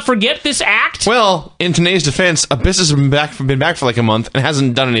does not forget this act? Well, in Tenay's defense, Abyss has been back for like a month and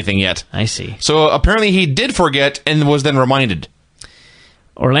hasn't done anything yet. I see. So apparently he did forget and was then reminded.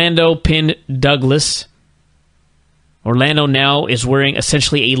 Orlando pinned Douglas. Orlando now is wearing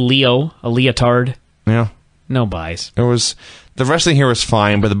essentially a leotard. Yeah. No buys. The wrestling here was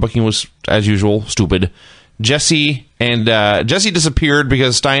fine, but the booking was, as usual, stupid. Jesse disappeared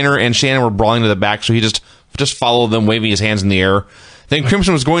because Steiner and Shannon were brawling to the back, so he just followed them, waving his hands in the air. Then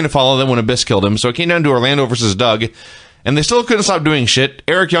Crimson was going to follow them when Abyss killed him, so it came down to Orlando versus Doug, and they still couldn't stop doing shit.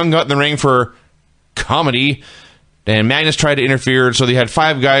 Eric Young got in the ring for comedy, and Magnus tried to interfere, so they had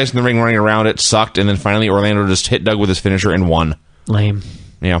 5 guys in the ring running around. It sucked, and then finally Orlando just hit Doug with his finisher and won. Lame.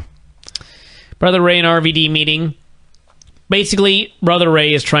 Yeah. Brother Ray and RVD meeting. Basically, Brother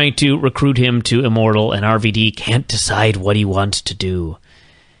Ray is trying to recruit him to Immortal, and RVD can't decide what he wants to do.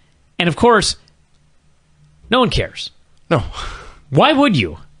 And of course, no one cares. No. Why would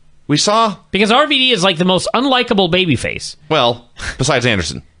you? We saw... Because RVD is like the most unlikable babyface. Well, besides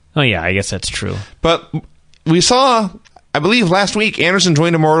Anderson. Oh yeah, I guess that's true. But we saw, I believe last week, Anderson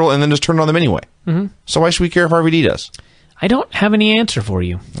joined Immortal and then just turned on them anyway. So why should we care if RVD does? I don't have any answer for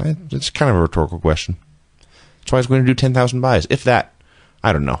you. It's kind of a rhetorical question. That's why I was going to do 10,000 buys. If that,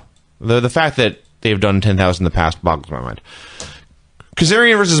 I don't know. The fact that they've done 10,000 in the past boggles my mind.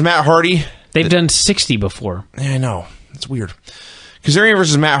 Kazarian versus Matt Hardy. They've done 60 before. Yeah, I know. It's weird. Kazarian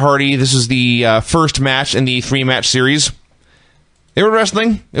versus Matt Hardy. This is the first match in the 3-match series. They were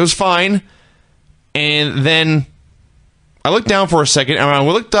wrestling. It was fine. And then I looked down for a second, and when I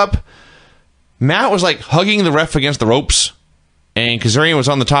looked up, Matt was like hugging the ref against the ropes, and Kazarian was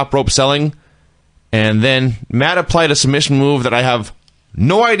on the top rope selling. And then Matt applied a submission move that I have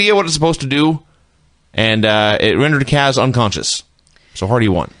no idea what it's supposed to do, and it rendered Kaz unconscious. So Hardy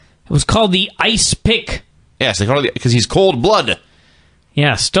won. It was called the Ice Pick. Yes, they call it because he's cold blood.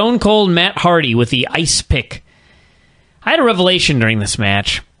 Yeah, Stone Cold Matt Hardy with the Ice Pick. I had a revelation during this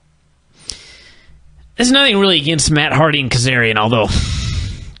match. There's nothing really against Matt Hardy and Kazarian, although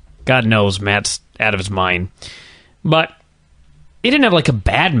God knows Matt's out of his mind. But it didn't have like a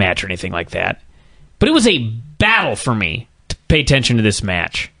bad match or anything like that. But it was a battle for me to pay attention to this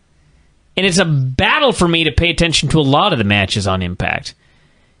match. And it's a battle for me to pay attention to a lot of the matches on Impact.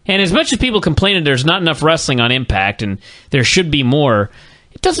 And as much as people complain that there's not enough wrestling on Impact and there should be more,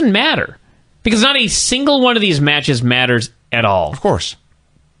 it doesn't matter. Because not a single one of these matches matters at all. Of course.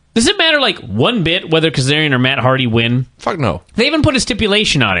 Does it matter like one bit whether Kazarian or Matt Hardy win? Fuck no. They even put a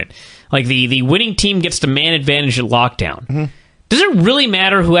stipulation on it. Like the winning team gets the man advantage at Lockdown. Does it really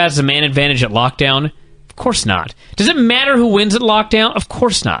matter who has the man advantage at Lockdown? Of course not. Does it matter who wins at Lockdown? Of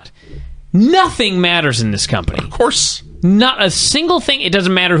course not. Nothing matters in this company. Of course. Not a single thing. It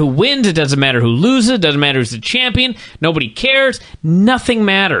doesn't matter who wins. It doesn't matter who loses. It doesn't matter who's the champion. Nobody cares. Nothing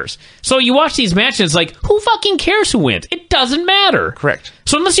matters. So you watch these matches, it's like, who fucking cares who wins? It doesn't matter. Correct.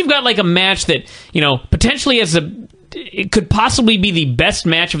 So unless you've got like a match that, potentially it could possibly be the best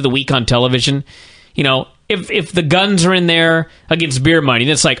match of the week on television, if the Guns are in there against Beer Money,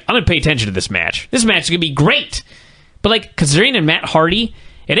 then it's like, I'm going to pay attention to this match. This match is going to be great. But like Kazarian and Matt Hardy,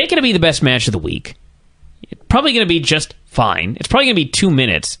 It ain't going to be the best match of the week. It's probably going to be just fine. It's probably going to be 2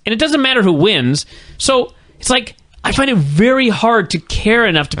 minutes. And it doesn't matter who wins. So it's like, I find it very hard to care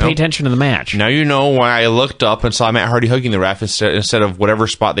enough to pay attention to the match. Now you know why I looked up and saw Matt Hardy hugging the ref instead of whatever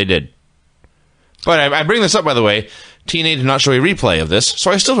spot they did. But I bring this up, by the way. TNA did not show a replay of this,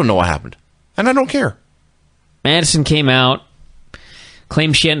 so I still don't know what happened. And I don't care. Madison came out,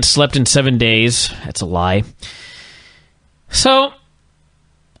 claimed she hadn't slept in 7 days. That's a lie. So,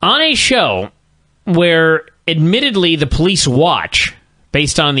 on a show where, admittedly, the police watch,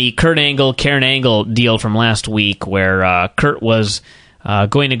 based on the Kurt Angle, Karen Angle deal from last week, where Kurt was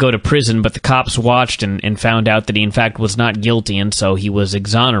going to go to prison, but the cops watched and found out that he, in fact, was not guilty, and so he was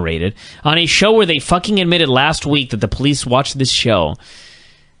exonerated. On a show where they fucking admitted last week that the police watched this show,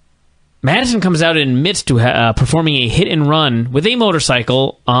 Madison comes out and admits to performing a hit and run with a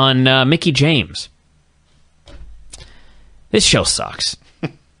motorcycle on Mickie James. This show sucks.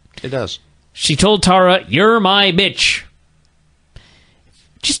 It does. She told Tara, "You're my bitch."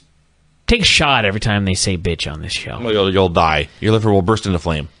 Just take a shot every time they say bitch on this show. Well, you'll die. Your liver will burst into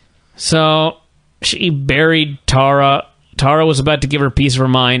flame. So she buried Tara. Tara was about to give her a piece of her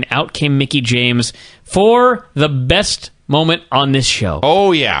mind. Out came Mickie James for the best moment on this show.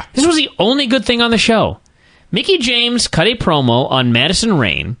 Oh, yeah. This was the only good thing on the show. Mickie James cut a promo on Madison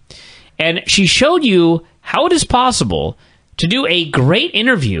Rayne, and she showed you how it is possible to do a great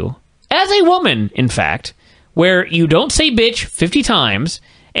interview, as a woman, in fact, where you don't say bitch 50 times,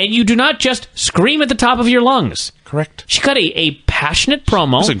 and you do not just scream at the top of your lungs. Correct. She cut a passionate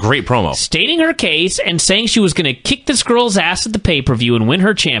promo. That's a great promo. Stating her case and saying she was going to kick this girl's ass at the pay-per-view and win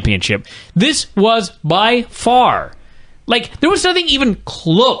her championship. This was by far, like, there was nothing even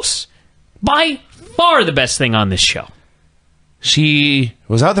close. By far the best thing on this show. She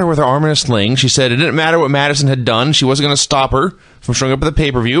was out there with her arm in a sling. She said it didn't matter what Madison had done. She wasn't going to stop her from showing up at the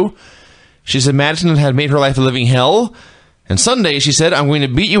pay-per-view. She said Madison had made her life a living hell. And Sunday, she said, I'm going to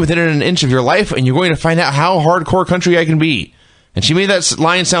beat you within an inch of your life, and you're going to find out how hardcore country I can be. And she made that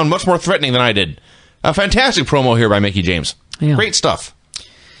line sound much more threatening than I did. A fantastic promo here by Mickie James. Yeah. Great stuff.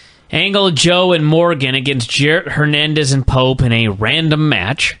 Angle, Joe, and Morgan against Jarrett, Hernandez, and Pope in a random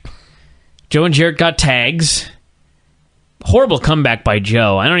match. Joe and Jarrett got tags. Horrible comeback by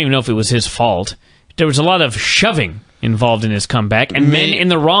Joe. I don't even know if it was his fault. There was a lot of shoving involved in his comeback, and men in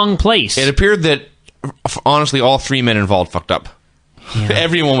the wrong place. It appeared that, honestly, all 3 men involved fucked up. Yeah.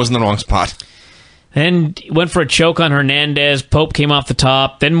 Everyone was in the wrong spot. Then went for a choke on Hernandez. Pope came off the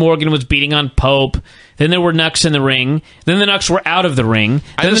top. Then Morgan was beating on Pope. Then there were Knucks in the ring. Then the Knucks were out of the ring.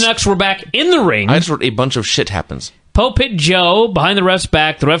 Then the Knucks were back in the ring. I just wrote a bunch of shit happens. Pope hit Joe behind the ref's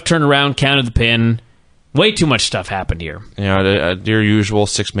back. The ref turned around, counted the pin. Way too much stuff happened here. Yeah, your usual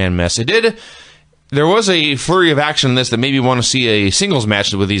 6-man mess. It did. There was a flurry of action in this that made me want to see a singles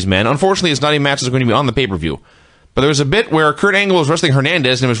match with these men. Unfortunately, it's not a match that's going to be on the pay-per-view. But there was a bit where Kurt Angle was wrestling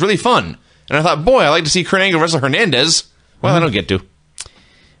Hernandez, and it was really fun. And I thought, boy, I'd like to see Kurt Angle wrestle Hernandez. Well, I don't get to.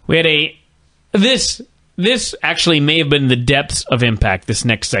 We had This actually may have been the depths of Impact, this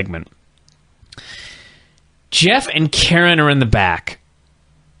next segment. Jeff and Karen are in the back.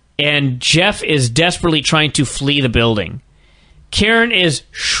 And Jeff is desperately trying to flee the building. Karen is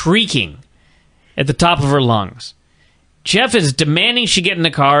shrieking at the top of her lungs. Jeff is demanding she get in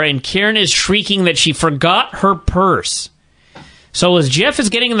the car, and Karen is shrieking that she forgot her purse. So as Jeff is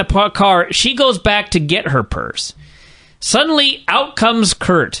getting in the car, she goes back to get her purse. Suddenly, out comes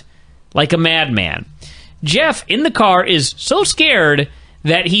Kurt, like a madman. Jeff, in the car, is so scared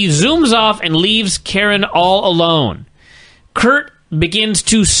that he zooms off and leaves Karen all alone. Kurt begins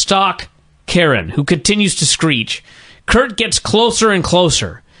to stalk Karen, who continues to screech. Kurt gets closer and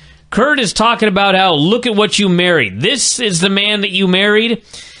closer. Kurt is talking about how, look at what you married. This is the man that you married.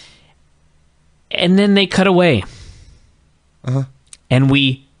 And then they cut away. Uh-huh. And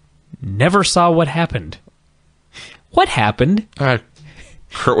we never saw what happened. What happened?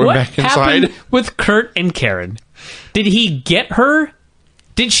 Kurt went back inside. What happened with Kurt and Karen? Did he get her?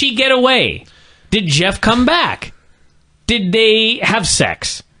 Did she get away? Did Jeff come back? Did they have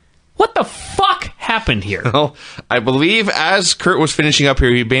sex? What the fuck happened here? Well, I believe as Kurt was finishing up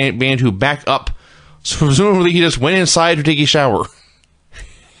here, he began to back up. So presumably he just went inside to take a shower.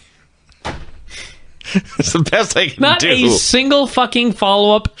 It's the best I can do. Not a single fucking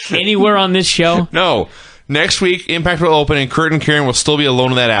follow-up anywhere on this show? No. Next week, Impact will open and Kurt and Karen will still be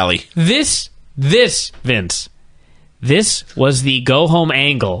alone in that alley. This, Vince, this was the go-home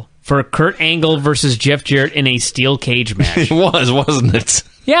angle for Kurt Angle versus Jeff Jarrett in a steel cage match. It was, wasn't it?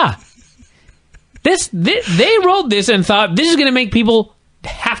 Yeah. They wrote this and thought, this is going to make people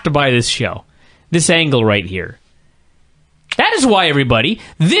have to buy this show. This angle right here. That is why, everybody,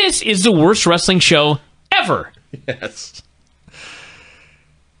 this is the worst wrestling show ever. Yes.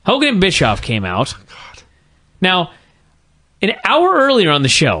 Hogan and Bischoff came out. Oh, God. Now, an hour earlier on the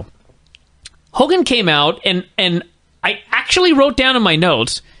show, Hogan came out, and I actually wrote down in my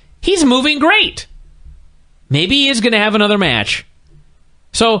notes, he's moving great. Maybe he is going to have another match.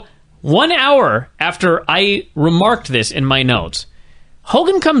 So, 1 hour after I remarked this in my notes,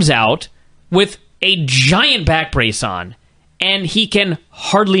 Hogan comes out with a giant back brace on, and he can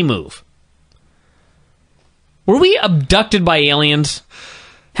hardly move. Were we abducted by aliens?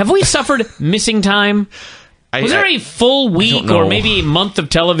 Have we suffered missing time? Was there a full week or maybe a month of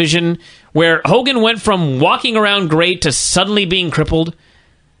television where Hogan went from walking around great to suddenly being crippled?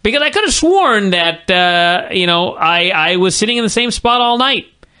 Because I could have sworn that, I was sitting in the same spot all night.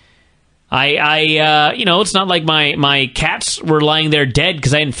 It's not like my cats were lying there dead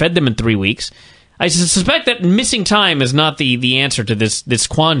because I hadn't fed them in 3 weeks. I suspect that missing time is not the answer to this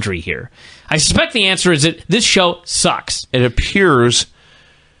quandary here. I suspect the answer is that this show sucks. It appears...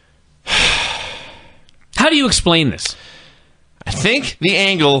 How do you explain this? I think the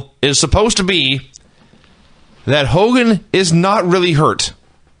angle is supposed to be that Hogan is not really hurt.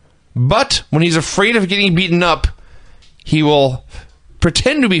 But when he's afraid of getting beaten up, he will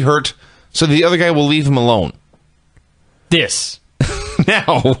pretend to be hurt so the other guy will leave him alone. This.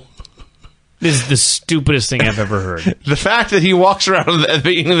 Now... This is the stupidest thing I've ever heard. The fact that he walks around at the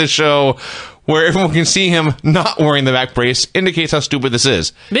beginning of the show where everyone can see him not wearing the back brace indicates how stupid this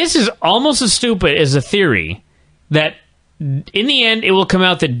is. This is almost as stupid as a theory that in the end it will come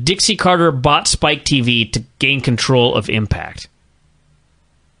out that Dixie Carter bought Spike TV to gain control of Impact.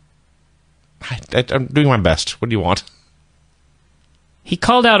 I'm doing my best. What do you want? He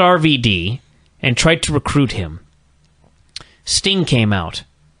called out RVD and tried to recruit him. Sting came out.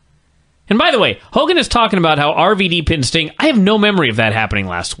 And by the way, Hogan is talking about how RVD pinned Sting. I have no memory of that happening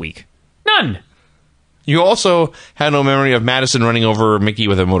last week. None. You also had no memory of Madison running over Mickey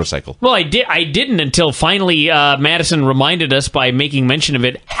with a motorcycle. Well, I didn't until finally Madison reminded us by making mention of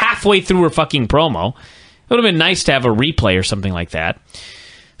it halfway through her fucking promo. It would have been nice to have a replay or something like that.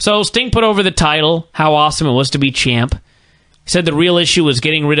 So Sting put over the title, how awesome it was to be champ. He said the real issue was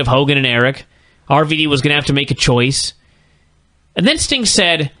getting rid of Hogan and Eric. RVD was going to have to make a choice. And then Sting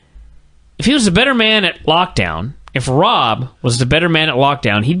said... If he was the better man at Lockdown, if Rob was the better man at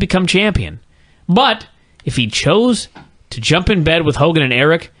Lockdown, he'd become champion. But if he chose to jump in bed with Hogan and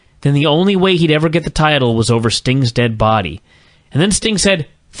Eric, then the only way he'd ever get the title was over Sting's dead body. And then Sting said,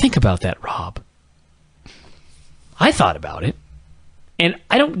 think about that, Rob. I thought about it, and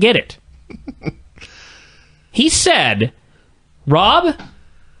I don't get it. He said, Rob,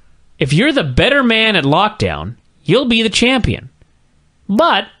 if you're the better man at Lockdown, you'll be the champion.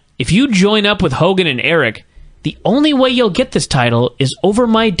 But... if you join up with Hogan and Eric, the only way you'll get this title is over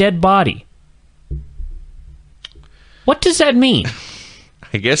my dead body. What does that mean?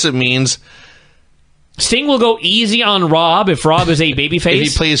 I guess it means... Sting will go easy on Rob if Rob is a babyface?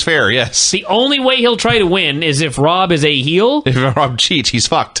 If he plays fair, yes. The only way he'll try to win is if Rob is a heel? If Rob cheats, he's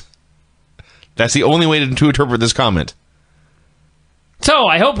fucked. That's the only way to interpret this comment. So,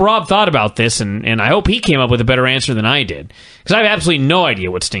 I hope Rob thought about this, and I hope he came up with a better answer than I did. Because I have absolutely no idea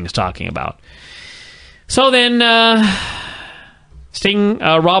what Sting's talking about. So then,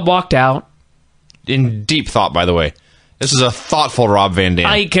 Rob walked out. In deep thought, by the way. This is a thoughtful Rob Van Dam.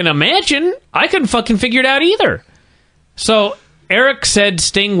 I can imagine. I couldn't fucking figure it out either. So, Eric said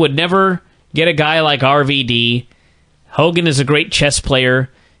Sting would never get a guy like RVD. Hogan is a great chess player,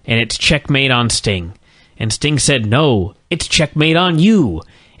 and it's checkmate on Sting. And Sting said, no, it's checkmate on you.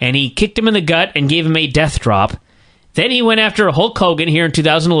 And he kicked him in the gut and gave him a death drop. Then he went after Hulk Hogan here in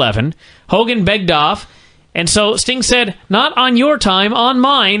 2011. Hogan begged off. And so Sting said, not on your time, on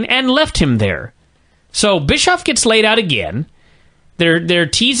mine, and left him there. So Bischoff gets laid out again. They're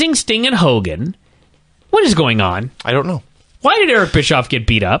teasing Sting and Hogan. What is going on? I don't know. Why did Eric Bischoff get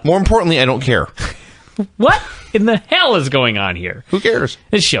beat up? More importantly, I don't care. What in the hell is going on here? Who cares?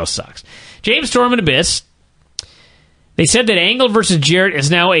 This show sucks. James Storm and Abyss. They said that Angle versus Jarrett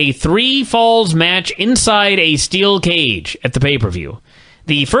is now a 3 falls match inside a steel cage at the pay-per-view.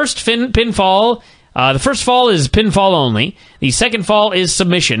 The first pinfall, the first fall is pinfall only. The second fall is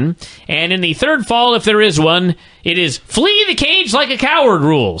submission. And in the third fall, if there is one, it is flee the cage like a coward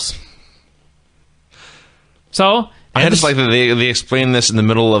rules. So... I just like that they explain this in the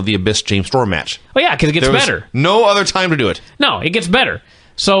middle of the Abyss James Storm match. Oh yeah, because it gets better. No other time to do it. No, it gets better.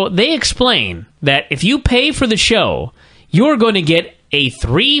 So they explain that if you pay for the show, you're going to get a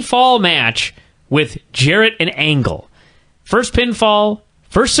 3-fall match with Jarrett and Angle. First pinfall,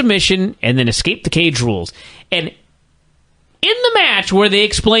 first submission, and then escape the cage rules. And in the match where they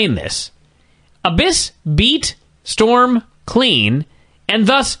explain this, Abyss beat Storm clean, and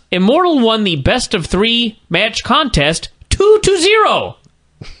thus Immortal won the best-of-3 match contest 2-0.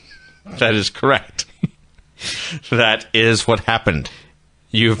 That is correct. That is what happened.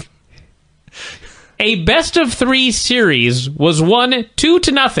 A best-of-3 series was won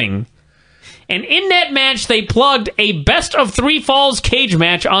 2-0, and in that match they plugged a best-of-3 falls cage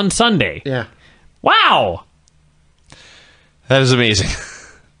match on Sunday. Yeah. Wow! That is amazing.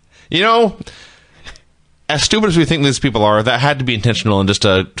 You know, as stupid as we think these people are, that had to be intentional and just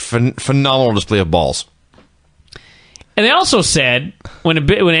a phenomenal display of balls. And they also said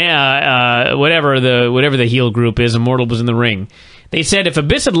whatever the heel group is, Immortal was in the ring. They said if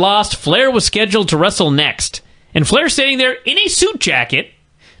Abyss had lost, Flair was scheduled to wrestle next, and Flair sitting there in a suit jacket,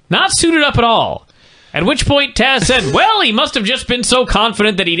 not suited up at all. At which point Taz said, "Well, he must have just been so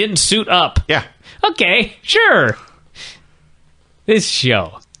confident that he didn't suit up." Yeah. Okay, sure. This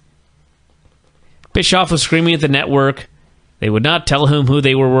show. Bischoff was screaming at the network. They would not tell him who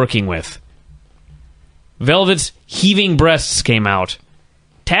they were working with. Velvet's heaving breasts came out.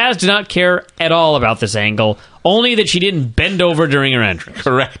 Taz did not care at all about this angle, only that she didn't bend over during her entrance.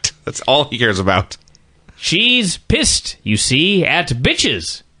 Correct. That's all he cares about. She's pissed, you see, at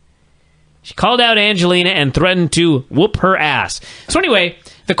bitches. She called out Angelina and threatened to whoop her ass. So anyway,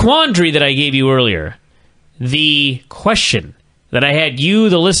 the quandary that I gave you earlier, the question that I had you,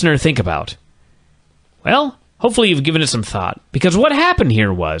 the listener, think about. Well, hopefully you've given it some thought. Because what happened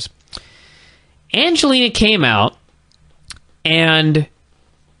here was, Angelina came out and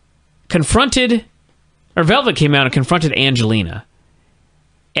Velvet came out and confronted Angelina.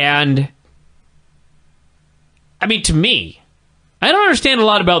 And, I mean, to me, I don't understand a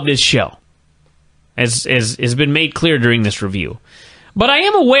lot about this show, as has been made clear during this review. But I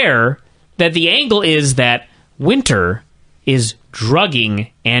am aware that the angle is that Winter is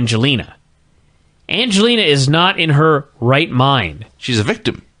drugging Angelina. Angelina is not in her right mind. She's a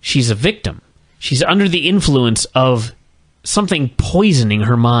victim. She's a victim. She's under the influence of something poisoning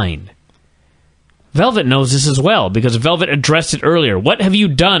her mind. Velvet knows this as well, because Velvet addressed it earlier. What have you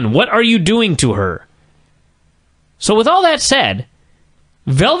done? What are you doing to her? So with all that said,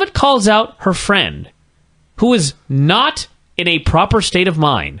 Velvet calls out her friend, who is not in a proper state of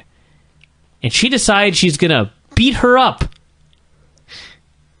mind, and she decides she's going to beat her up.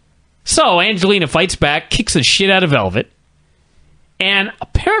 So Angelina fights back, kicks the shit out of Velvet, and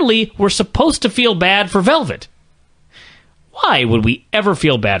apparently we're supposed to feel bad for Velvet. Why would we ever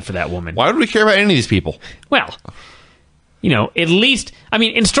feel bad for that woman? Why would we care about any of these people? Well, at least,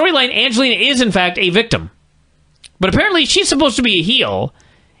 in storyline, Angelina is in fact a victim. But apparently she's supposed to be a heel,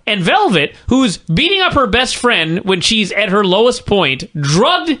 and Velvet, who's beating up her best friend when she's at her lowest point,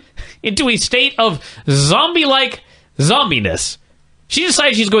 drugged into a state of zombie-like zombiness, she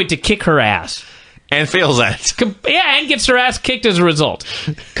decides she's going to kick her ass. And fails at it. And gets her ass kicked as a result.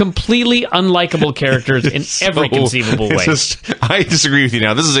 Completely unlikable characters in every conceivable way. I disagree with you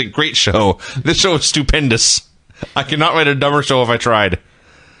now. This is a great show. This show is stupendous. I cannot write a dumber show if I tried.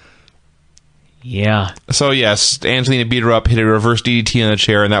 Yeah. So, yes, Angelina beat her up, hit a reverse DDT on the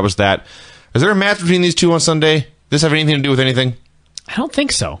chair, and that was that. Is there a match between these two on Sunday? Does this have anything to do with anything? I don't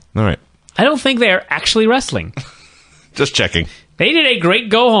think so. All right. I don't think they're actually wrestling. Just checking. They did a great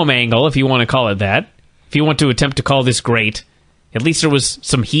go-home angle, if you want to call it that. If you want to attempt to call this great. At least there was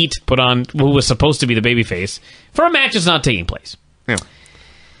some heat put on who was supposed to be the babyface for a match that's not taking place. Yeah.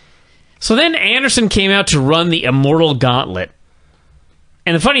 So then Anderson came out to run the Immortal Gauntlet.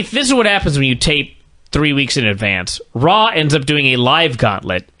 And this is what happens when you tape 3 weeks in advance. Raw ends up doing a live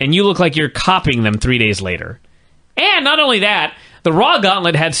gauntlet, and you look like you're copying them 3 days later. And not only that, the Raw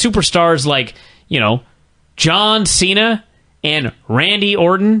Gauntlet had superstars like, John Cena and Randy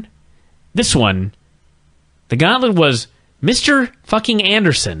Orton. This one, the gauntlet was Mr. fucking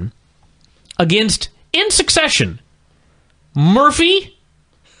Anderson against, in succession, Murphy,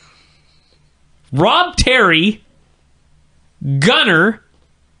 Rob Terry, Gunner,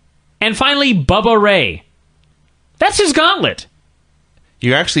 and finally Bubba Ray. That's his gauntlet.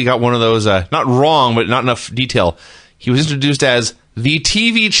 You actually got one of those, not wrong, but not enough detail. He was introduced as the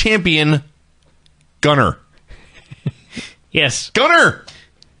TV champion, Gunner. Yes. Gunner!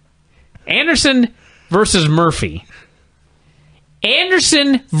 Anderson versus Murphy.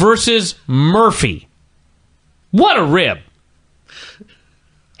 Anderson versus Murphy. What a rib.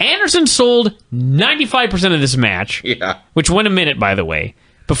 Anderson sold 95% of this match, which went a minute, by the way,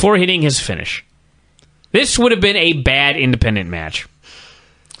 before hitting his finish. This would have been a bad independent match.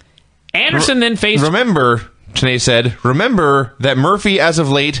 Anderson then faced... Remember, Tanae said, remember that Murphy, as of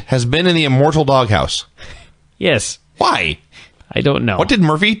late, has been in the Immortal Doghouse. Yes. Why? I don't know. What did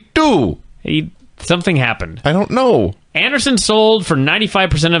Murphy do? Something happened. I don't know. Anderson sold for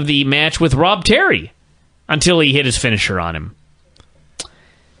 95% of the match with Rob Terry until he hit his finisher on him.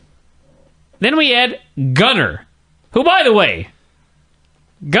 Then we had Gunner, who, by the way,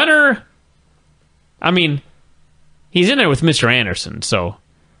 Gunner, I mean, he's in there with Mr. Anderson, so,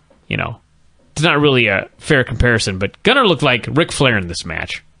 you know, it's not really a fair comparison, but Gunner looked like Ric Flair in this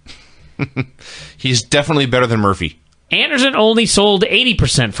match. He's definitely better than Murphy. Anderson only sold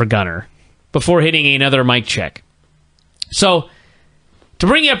 80% for Gunner before hitting another mic check. So, to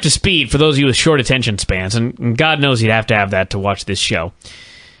bring you up to speed for those of you with short attention spans, and God knows you'd have to have that to watch this show,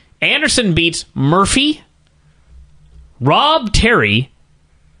 Anderson beats Murphy, Rob Terry,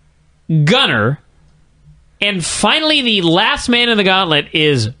 Gunner, and finally the last man in the gauntlet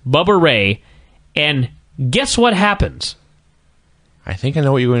is Bubba Ray. And guess what happens? I think I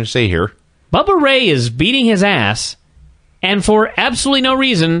know what you're going to say here. Bubba Ray is beating his ass, and for absolutely no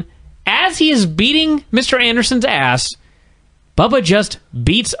reason, as he is beating Mr. Anderson's ass, Bubba just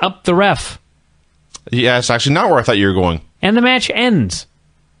beats up the ref. Yeah, it's actually not where I thought you were going. And the match ends.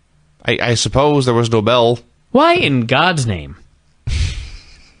 I suppose there was no bell. Why in God's name?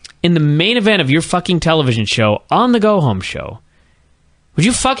 In the main event of your fucking television show, on the Go Home Show, would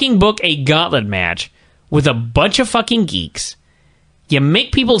you fucking book a gauntlet match with a bunch of fucking geeks? You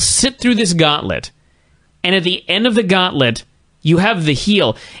make people sit through this gauntlet, and at the end of the gauntlet, you have the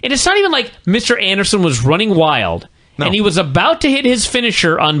heel. And it's not even like Mr. Anderson was running wild, and he was about to hit his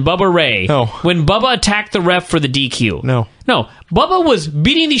finisher on Bubba Ray when Bubba attacked the ref for the DQ. No, Bubba was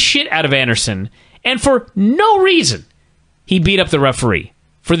beating the shit out of Anderson, and for no reason, he beat up the referee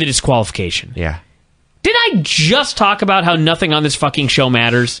for the disqualification. Yeah. Did I just talk about how nothing on this fucking show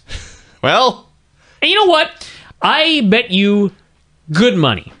matters? Well. And you know what? I bet you good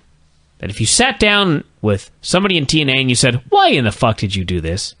money that if you sat down with somebody in TNA and you said, why in the fuck did you do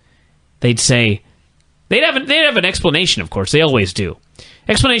this? They'd say, they'd have an explanation, of course. They always do.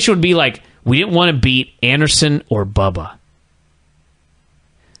 Explanation would be like, we didn't want to beat Anderson or Bubba.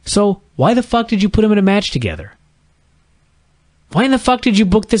 So why the fuck did you put them in a match together? Why in the fuck did you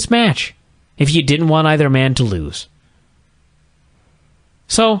book this match if you didn't want either man to lose?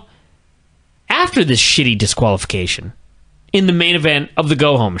 So, after this shitty disqualification, in the main event of the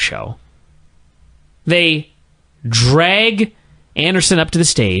Go Home Show, they drag Anderson up to the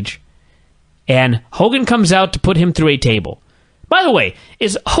stage, and Hogan comes out to put him through a table. By the way,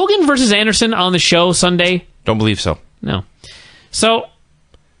 is Hogan versus Anderson on the show Sunday? Don't believe so. No. So,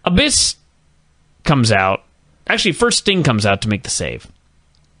 Abyss comes out. Actually, first Sting comes out to make the save.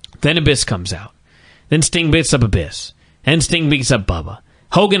 Then Abyss comes out. Then Sting beats up Abyss. Then Sting beats up Bubba.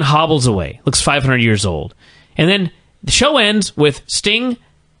 Hogan hobbles away. Looks 500 years old. And then the show ends with Sting.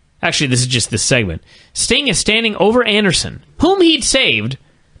 Actually, this is just this segment. Sting is standing over Anderson, whom he'd saved,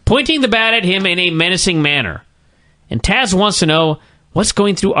 pointing the bat at him in a menacing manner. And Taz wants to know what's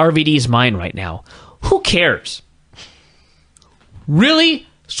going through RVD's mind right now. Who cares? Really?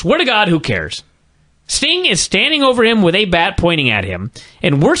 Swear to God, who cares? Sting is standing over him with a bat pointing at him,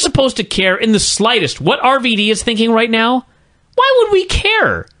 and we're supposed to care in the slightest what RVD is thinking right now? Why would we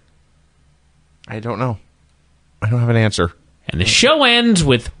care? I don't know. I don't have an answer. And the show ends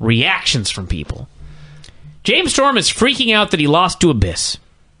with reactions from people. James Storm is freaking out that he lost to Abyss,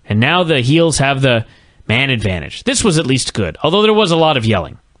 and now the heels have the man advantage. This was at least good, although there was a lot of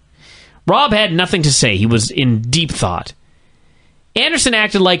yelling. Rob had nothing to say. He was in deep thought. Anderson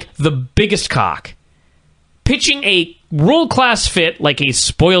acted like the biggest cock, pitching a world-class fit like a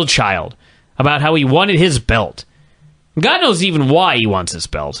spoiled child about how he wanted his belt. God knows even why he wants his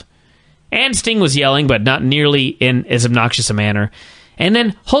belt. And Sting was yelling, but not nearly in as obnoxious a manner. And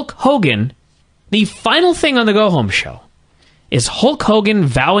then Hulk Hogan, the final thing on the Go Home Show, is Hulk Hogan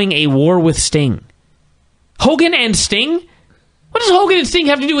vowing a war with Sting. Hogan and Sting? What does Hogan and Sting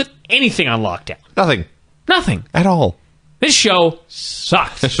have to do with anything on Lockdown? Nothing. Nothing. At all. This show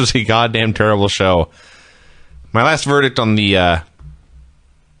sucks. This was a goddamn terrible show. My last verdict on the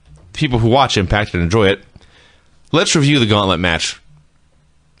people who watch Impact and enjoy it. Let's review the gauntlet match.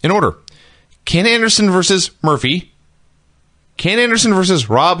 In order. Ken Anderson versus Murphy. Ken Anderson versus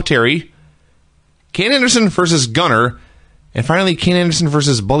Rob Terry. Ken Anderson versus Gunner. And finally, Ken Anderson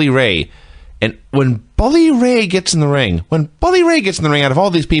versus Bully Ray. And when Bully Ray gets in the ring, out of all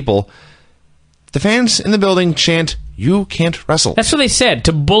these people, the fans in the building chant, "You can't wrestle." That's what they said,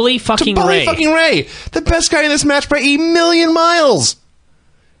 to Bully fucking Ray. To Bully fucking Ray. The best guy in this match by 1,000,000 miles.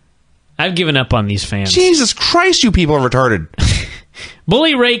 I've given up on these fans. Jesus Christ, you people are retarded.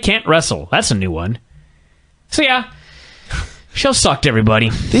 Bully Ray can't wrestle. That's a new one. So yeah, show sucked, everybody.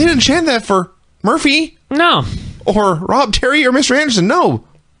 They didn't chant that for Murphy. No. or Rob Terry or Mr. Anderson. No,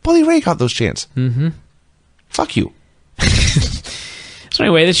 Bully Ray got those chants. Mm-hmm. Fuck you. So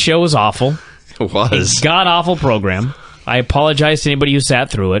anyway, this show was awful. It was. A god-awful program. I apologize to anybody who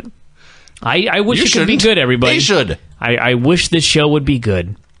sat through it. I wish it could be good, everybody. They should. I wish this show would be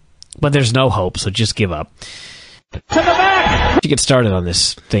good. But there's no hope, so just give up. To the back! You get started on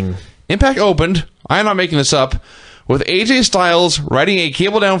this thing. Impact opened, I'm not making this up, with AJ Styles riding a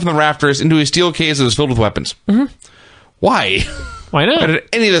cable down from the rafters into a steel case that was filled with weapons. Mm-hmm. Why? Why not? How did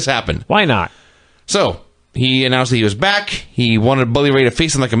any of this happen? Why not? So, he announced that he was back. He wanted Bully Ray to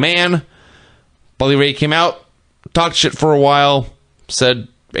face him like a man. Bully Ray came out, talked shit for a while, said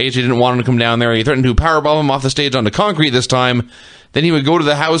AJ didn't want him to come down there. He threatened to powerbomb him off the stage onto concrete this time. Then he would go to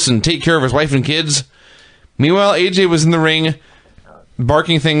the house and take care of his wife and kids. Meanwhile, AJ was in the ring,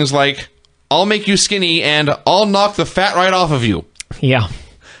 barking things like, I'll make you skinny and I'll knock the fat right off of you. Yeah.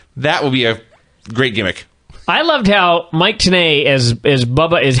 That would be a great gimmick. I loved how Mike Tenay, as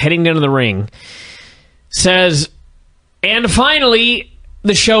Bubba is heading down to the ring, says, and finally,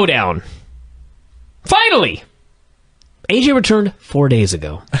 the showdown. Finally! AJ returned 4 days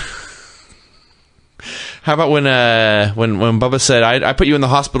ago. How about when Bubba said, I put you in the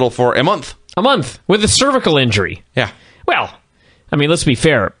hospital for a month? A month, with a cervical injury. Yeah. Well, I mean, let's be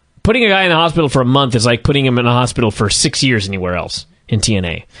fair. Putting a guy in the hospital for a month is like putting him in a hospital for 6 years anywhere else in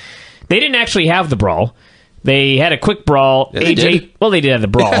TNA. They didn't actually have the brawl. They had a quick brawl. Yeah, AJ, they did have the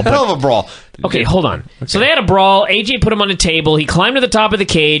brawl. Hell of a brawl. Okay, hold on. Okay. So they had a brawl. AJ put him on a table. He climbed to the top of the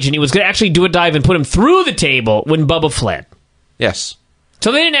cage, and he was going to actually do a dive and put him through the table when Bubba fled. Yes.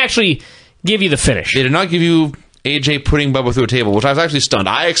 So they didn't actually give you the finish. They did not give you AJ putting Bubba through a table, which I was actually stunned.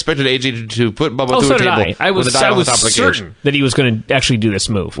 I expected AJ to put Bubba through a table. I was certain that he was going to actually do this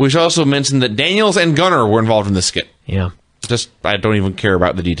move. We should also mention that Daniels and Gunner were involved in this skit. Yeah. Just, I don't even care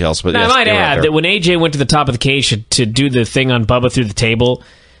about the details. But now, yes, I might add that when AJ went to the top of the cage to do the thing on Bubba through the table,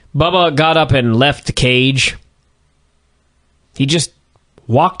 Bubba got up and left the cage. He just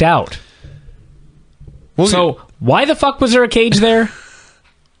walked out. Well, so, why the fuck was there a cage there?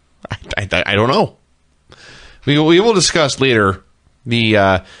 I don't know. We will discuss later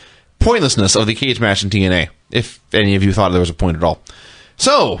the pointlessness of the cage match in TNA, if any of you thought there was a point at all.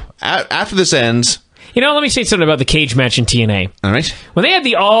 So, after this ends... You know, let me say something about the cage match in TNA. All right. When they had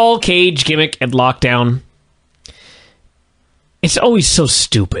the all-cage gimmick at Lockdown, it's always so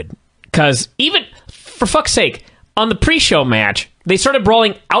stupid. Because even, for fuck's sake, on the pre-show match, they started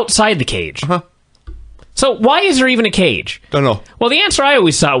brawling outside the cage. Uh-huh. So why is there even a cage? Don't know. Well, the answer I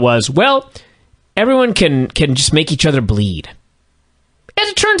always thought was, well, everyone can just make each other bleed. As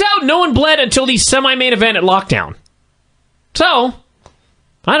it turns out, no one bled until the semi-main event at Lockdown. So,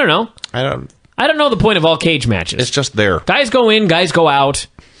 I don't know. I don't know the point of all cage matches. It's just there. Guys go in, guys go out.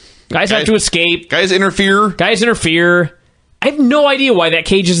 Guys have to escape. Guys interfere. I have no idea why that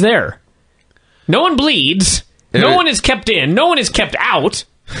cage is there. No one bleeds. No one is kept in. No one is kept out.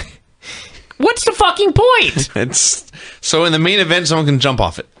 What's the fucking point? So in the main event, someone can jump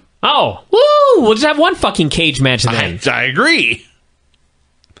off it. Oh, woo! We'll just have one fucking cage match then. I agree.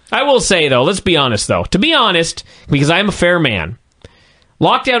 I will say, though, let's be honest, though. To be honest, because I'm a fair man,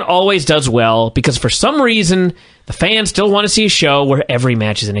 Lockdown always does well because for some reason, the fans still want to see a show where every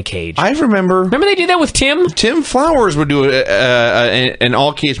match is in a cage. I remember they did that with Tim? Tim Flowers would do an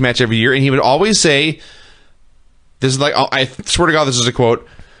all-cage match every year, and he would always say, this is like, I swear to God, this is a quote,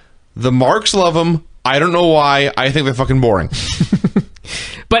 the marks love them. I don't know why. I think they're fucking boring.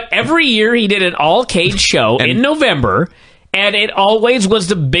 But every year he did an all-cage show in November, and it always was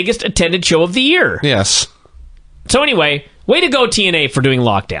the biggest attended show of the year. Yes. So anyway, way to go, TNA, for doing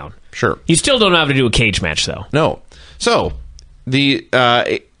Lockdown. Sure. You still don't have to do a cage match, though. No. So, the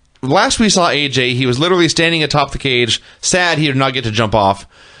last we saw AJ, he was literally standing atop the cage, sad he did not get to jump off.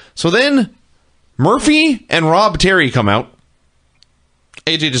 So then, Murphy and Rob Terry come out.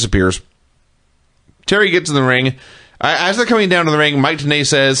 AJ disappears. Terry gets in the ring. As they're coming down to the ring, Mike Tenay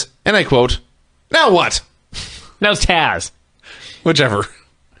says, and I quote, "Now what?" Now it's Taz. Whichever.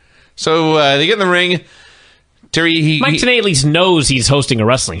 So they get in the ring. Terry, Mike Tenay at least knows he's hosting a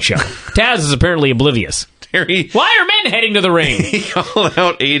wrestling show. Taz is apparently oblivious. Terry, why are men heading to the ring? He called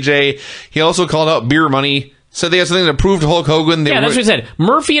out AJ. He also called out Beer Money. Said they had something to prove to Hulk Hogan. That's what he said.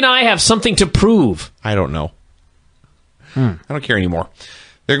 Murphy and I have something to prove. I don't know. I don't care anymore.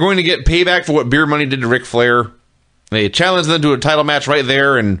 They're going to get payback for what Beer Money did to Ric Flair. They challenged them to a title match right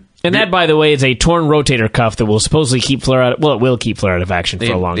there, and that, by the way, is a torn rotator cuff that will supposedly keep Flair out. Well, it will keep Flair out of action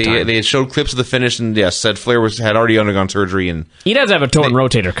for a long time. They showed clips of the finish, and yes, said Flair had already undergone surgery, and he does have a torn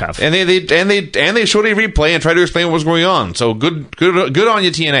rotator cuff. And they showed a replay and tried to explain what was going on. So good on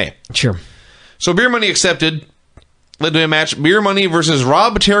you, TNA. Sure. So Beer Money accepted. led to a match, Beer Money versus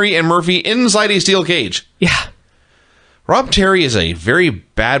Rob, Terry, and Murphy inside a steel cage. Yeah. Rob Terry is a very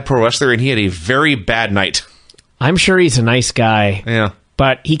bad pro wrestler, and he had a very bad night. I'm sure he's a nice guy. Yeah.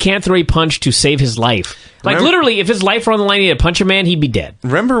 But he can't throw a punch to save his life. Like, literally, if his life were on the line, he had to punch a man, he'd be dead.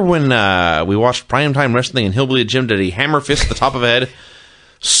 Remember when we watched Primetime Wrestling and Hillbilly Jim did a hammer fist at the top of the head?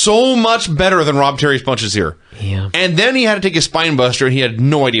 So much better than Rob Terry's punches here. Yeah. And then he had to take a spine buster, and he had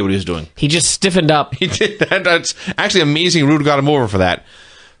no idea what he was doing. He just stiffened up. He did that. That's actually amazing. Rude got him over for that.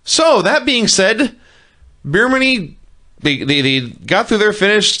 So, that being said, Beer Money, they got through their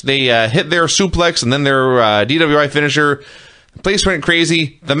finish. They hit their suplex and then their DWI finisher. The place went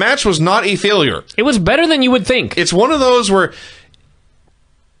crazy. The match was not a failure. It was better than you would think. It's one of those where,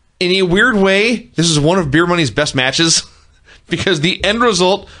 in a weird way, this is one of Beer Money's best matches because the end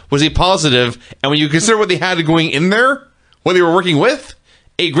result was a positive, and when you consider what they had going in there, what they were working with,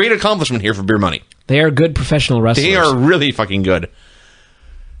 a great accomplishment here for Beer Money. They are good professional wrestlers. They are really fucking good.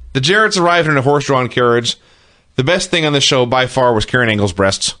 The Jarretts arrived in a horse-drawn carriage. The best thing on the show by far was Karen Angle's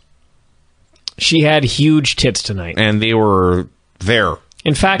breasts. She had huge tits tonight. And they were there.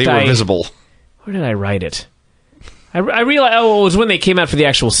 In fact, they were visible. Where did I write it? I realized, it was when they came out for the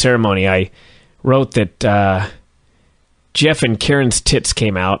actual ceremony. I wrote that Jeff and Karen's tits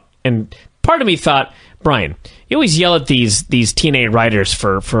came out. And part of me thought, Brian, you always yell at these TNA writers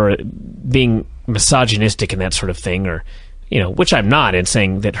for being misogynistic and that sort of thing, or, which I'm not, in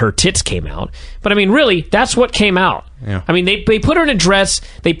saying that her tits came out. But I mean, really, that's what came out. Yeah. I mean, they put her in a dress.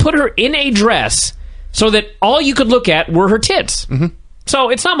 They put her in a dress so that all you could look at were her tits. Mm-hmm. So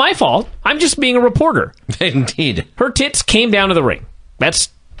it's not my fault. I'm just being a reporter. Indeed. Her tits came down to the ring. That's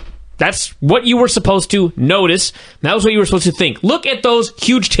what you were supposed to notice. That was what you were supposed to think. Look at those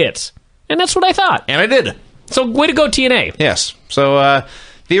huge tits. And that's what I thought. And I did. So way to go, TNA. Yes. So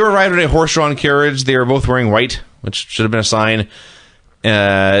they were riding a horse-drawn carriage. They were both wearing white, which should have been a sign.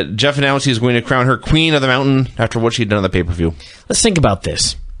 Jeff announced he was going to crown her Queen of the Mountain after what she'd done on the pay-per-view. Let's think about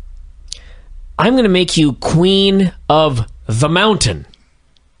this. I'm going to make you Queen of the Mountain.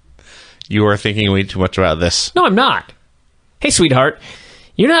 You are thinking way too much about this. No, I'm not. Hey, sweetheart,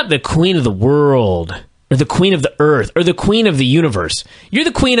 you're not the Queen of the world, or the Queen of the Earth, or the Queen of the Universe. You're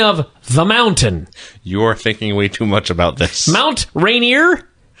the Queen of the Mountain. You are thinking way too much about this. Mount Rainier?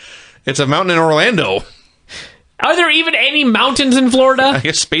 It's a mountain in Orlando. Are there even any mountains in Florida? I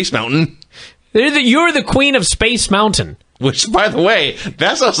guess Space Mountain. You're the Queen of Space Mountain. Which, by the way,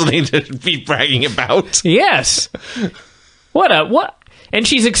 that's not something to be bragging about. Yes. What? And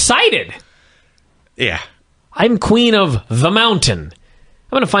she's excited. Yeah. I'm Queen of the Mountain. I'm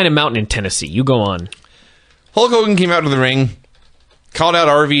going to find a mountain in Tennessee. You go on. Hulk Hogan came out to the ring, called out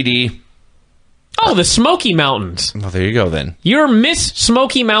RVD. Oh, the Smoky Mountains. Well, there you go, then. You're Miss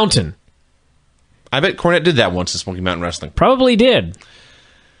Smoky Mountain. I bet Cornette did that once in Smoky Mountain Wrestling. Probably did.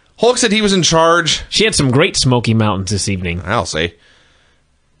 Hulk said he was in charge. She had some great Smoky Mountains this evening. I'll say.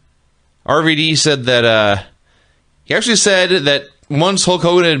 RVD said that, he actually said that once Hulk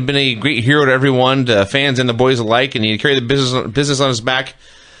Hogan had been a great hero to everyone, to fans and the boys alike, and he'd carry the business on his back.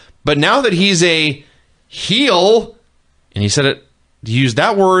 But now that he's a heel, and he said it, he used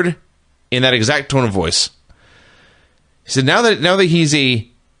that word in that exact tone of voice. He said now that he's a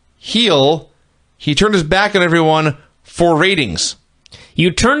heel, he turned his back on everyone for ratings.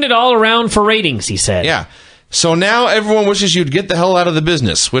 You turned it all around for ratings, he said. Yeah. So now everyone wishes you'd get the hell out of the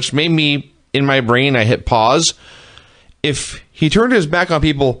business, which made me, in my brain, I hit pause. If he turned his back on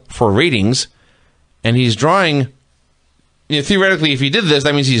people for ratings, and he's drawing, theoretically, if he did this,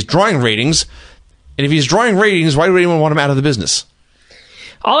 that means he's drawing ratings. And if he's drawing ratings, why would anyone want him out of the business?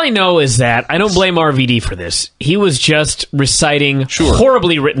 All I know is that I don't blame RVD for this. He was just reciting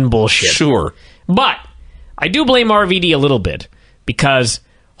horribly written bullshit. Sure. But I do blame RVD a little bit, because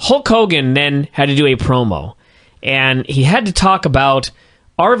Hulk Hogan then had to do a promo, and he had to talk about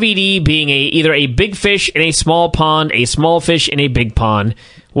RVD being either a big fish in a small pond, a small fish in a big pond.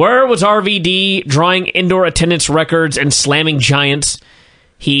 Where was RVD drawing indoor attendance records and slamming giants?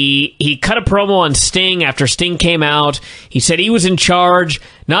 He cut a promo on Sting after Sting came out. He said he was in charge,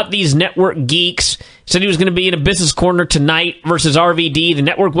 not these network geeks. Said he was going to be in a business corner tonight versus RVD. The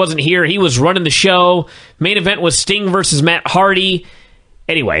network wasn't here. He was running the show. Main event was Sting versus Matt Hardy.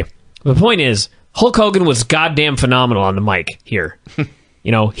 Anyway, the point is, Hulk Hogan was goddamn phenomenal on the mic here.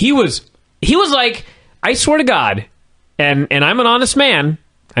 He was like, I swear to God, and I'm an honest man.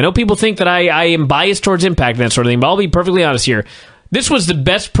 I know people think that I am biased towards Impact and that sort of thing, but I'll be perfectly honest here. This was the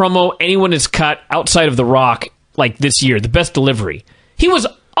best promo anyone has cut outside of The Rock, like, this year. The best delivery. He was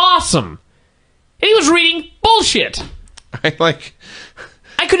awesome. And he was reading bullshit. I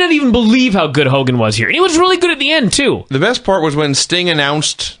could not even believe how good Hogan was here. And he was really good at the end, too. The best part was when Sting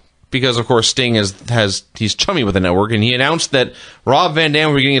announced, because of course Sting he's chummy with the network, and he announced that Rob Van Dam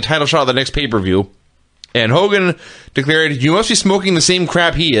would be getting a title shot at the next pay-per-view. And Hogan declared, "You must be smoking the same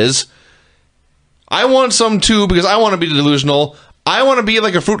crap he is. I want some too, because I want to be delusional. I want to be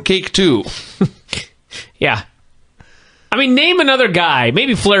like a fruitcake too." Yeah. I mean, name another guy.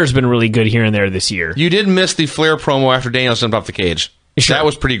 Maybe Flair's been really good here and there this year. You did miss the Flair promo after Daniel jumped off the cage. Sure. That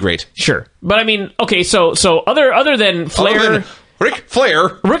was pretty great. Sure. But I mean, okay, so other than Flair... Other than Ric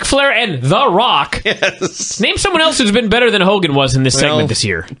Flair and The Rock. Yes. Name someone else who's been better than Hogan was in this segment this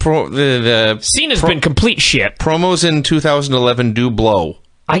year. Cena's been complete shit. Promos in 2011 do blow.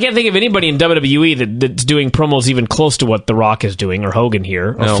 I can't think of anybody in WWE that's doing promos even close to what The Rock is doing, or Hogan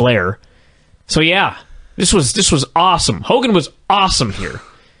here, or Flair. So yeah, this was awesome. Hogan was awesome here.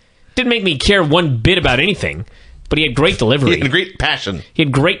 Didn't make me care one bit about anything, but he had great delivery. He had great passion.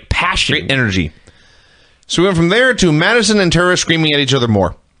 Great energy. So we went from there to Madison and Tara screaming at each other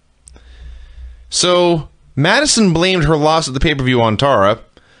more. So Madison blamed her loss at the pay-per-view on Tara.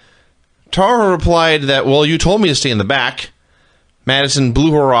 Tara replied that, "Well, you told me to stay in the back." Madison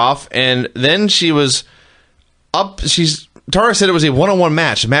blew her off, and then she was up. Tara said it was a one-on-one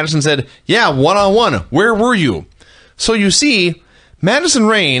match. Madison said, "Yeah, one-on-one. Where were you?" So you see, Madison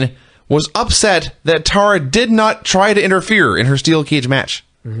Rayne was upset that Tara did not try to interfere in her steel cage match.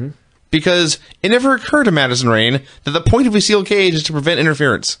 Mm-hmm. Because it never occurred to Madison Rayne that the point of a steel cage is to prevent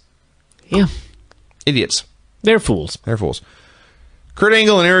interference. Yeah. Idiots. They're fools. Kurt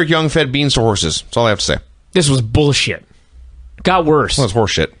Angle and Eric Young fed beans to horses. That's all I have to say. This was bullshit. Got worse. Well, it's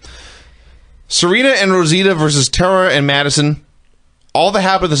horseshit. Serena and Rosita versus Tara and Madison. All that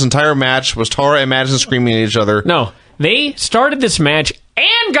happened this entire match was Tara and Madison screaming at each other. No, they started this match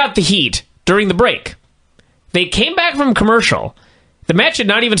and got the heat during the break. They came back from commercial. The match had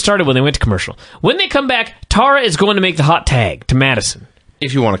not even started when they went to commercial. When they come back, Tara is going to make the hot tag to Madison.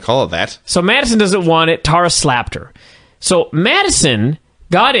 If you want to call it that. So Madison doesn't want it. Tara slapped her. So Madison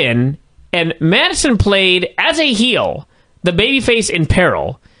got in, and Madison played as a heel, the babyface in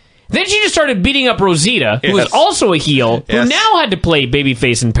peril. Then she just started beating up Rosita, who was also a heel, who now had to play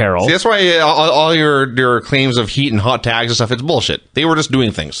babyface in peril. See, that's why all your claims of heat and hot tags and stuff, it's bullshit. They were just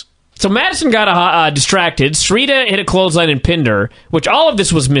doing things. So Madison got distracted. Sarita hit a clothesline and pinned her, which all of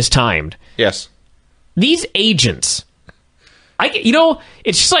this was mistimed. Yes. These agents,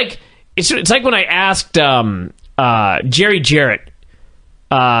 it's just like it's like when I asked Jerry Jarrett,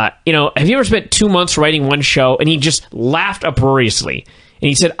 have you ever spent 2 months writing one show? And he just laughed uproariously. And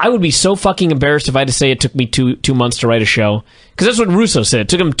he said, I would be so fucking embarrassed if I had to say it took me two months to write a show. Because that's what Russo said. It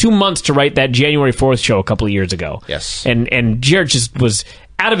took him 2 months to write that January 4th show a couple of years ago. Yes. And Jarrett just was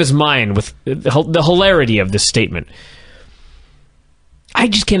out of his mind with the hilarity of this statement. I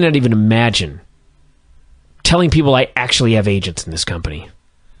just cannot even imagine telling people I actually have agents in this company.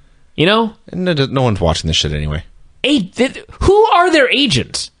 You know? No one's watching this shit anyway. Who are their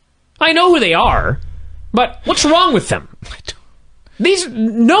agents? I know who they are, but what's wrong with them?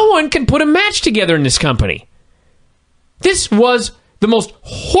 No one can put a match together in this company. This was the most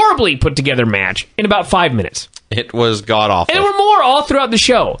horribly put together match in about 5 minutes. It was god-awful. And there were more all throughout the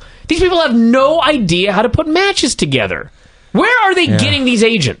show. These people have no idea how to put matches together. Where are they getting these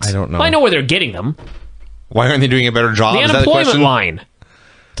agents? I don't know. Well, I know where they're getting them. Why aren't they doing a better job? The unemployment line.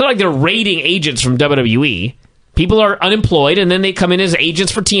 It's not like they're raiding agents from WWE. People are unemployed, and then they come in as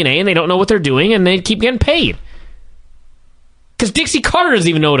agents for TNA, and they don't know what they're doing, and they keep getting paid. Because Dixie Carter doesn't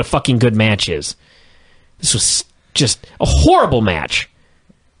even know what a fucking good match is. This was just a horrible match.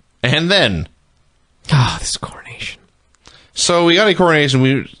 And then... this coronation. So we got a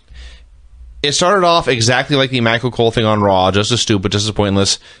coronation. It started off exactly like the Michael Cole thing on Raw, just as stupid, just as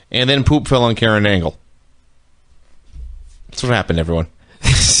pointless, and then poop fell on Karen Angle. That's what happened, everyone.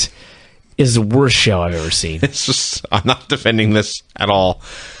 This is the worst show I've ever seen. I'm not defending this at all.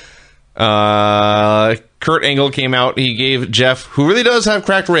 Kurt Angle came out. He gave Jeff, who really does have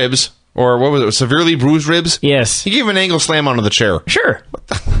cracked ribs, or what was it, severely bruised ribs? Yes. He gave an Angle slam onto the chair. Sure.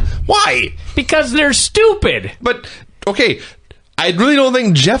 Why? Because they're stupid. But, okay, I really don't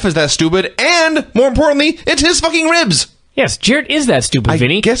think Jeff is that stupid, and, more importantly, it's his fucking ribs. Yes, Jarrett is that stupid,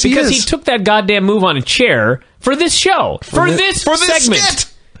 Vinny. Guess he because is. he took that goddamn move on a chair for this show. For this segment.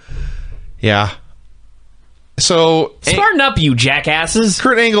 Skit. Yeah. So... Smarten up, you jackasses.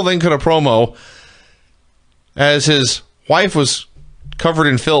 Kurt Angle then cut a promo as his wife was covered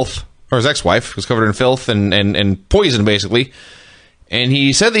in filth, or his ex-wife was covered in filth and poison, basically. And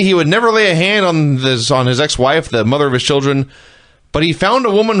he said that he would never lay a hand on his ex-wife, the mother of his children, but he found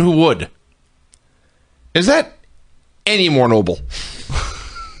a woman who would. Is that any more noble?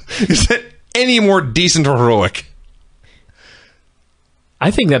 Is that any more decent or heroic? I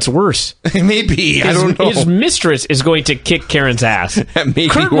think that's worse. It may be. I don't know. His mistress is going to kick Karen's ass. That may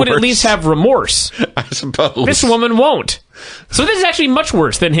Kurt be would at worse. least have remorse. I suppose. This woman won't. So this is actually much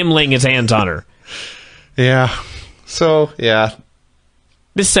worse than him laying his hands on her. Yeah. So, yeah.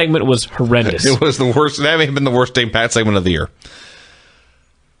 This segment was horrendous. It was the worst. That may have been the worst Dave Pat segment of the year.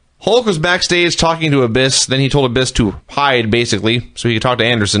 Hulk was backstage talking to Abyss. Then he told Abyss to hide, basically, so he could talk to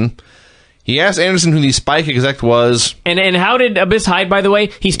Anderson. He asked Anderson who the Spike exec was. And how did Abyss hide, by the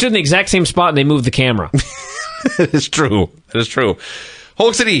way? He stood in the exact same spot and they moved the camera. That is true. That is true.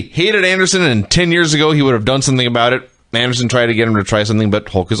 Hulk said he hated Anderson, and 10 years ago he would have done something about it. Anderson tried to get him to try something, but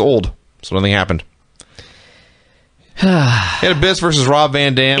Hulk is old, so nothing happened. He had Abyss versus Rob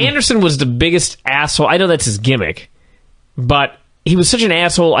Van Dam. Anderson was the biggest asshole. I know that's his gimmick, but he was such an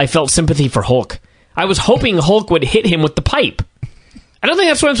asshole, I felt sympathy for Hulk. I was hoping Hulk would hit him with the pipe. I don't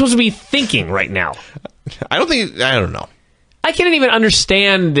think that's what I'm supposed to be thinking right now. I don't know. I can't even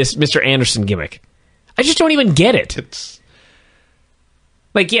understand this Mr. Anderson gimmick. I just don't even get it. It's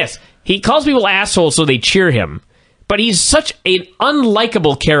like, yes, he calls people assholes so they cheer him, but he's such an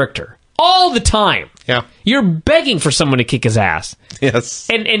unlikable character all the time. Yeah. You're begging for someone to kick his ass. Yes.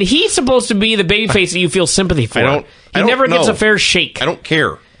 And he's supposed to be the babyface that you feel sympathy for. He never gets a fair shake. I don't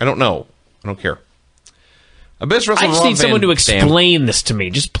care. I don't know. I don't care. Abyss wrestled I just Rob need someone Van to explain this to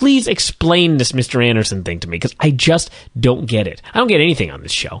me. Just please explain this Mr. Anderson thing to me, because I just don't get it. I don't get anything on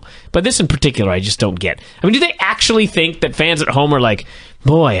this show, but this in particular I just don't get. I mean, do they actually think that fans at home are like,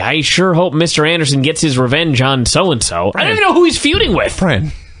 boy, I sure hope Mr. Anderson gets his revenge on so-and-so. I don't even know who he's feuding with.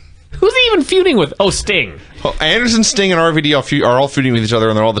 Brian. Who's he even feuding with? Oh, Sting. Well, Anderson, Sting, and RVD are all feuding with each other,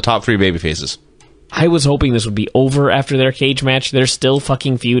 and they're all the top 3 baby faces. I was hoping this would be over after their cage match. They're still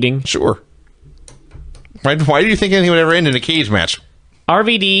fucking feuding. Sure. Why do you think anything would ever end in a cage match?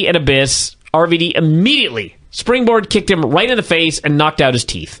 RVD and Abyss. RVD immediately springboard kicked him right in the face and knocked out his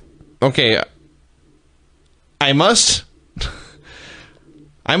teeth. Okay. I must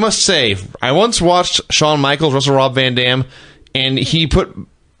say, I once watched Shawn Michaels wrestle Rob Van Dam, and he put,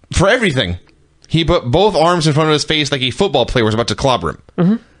 for everything, he put both arms in front of his face like a football player was about to clobber him.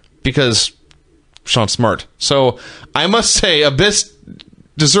 Mm-hmm. Because Shawn's smart. So, I must say, Abyss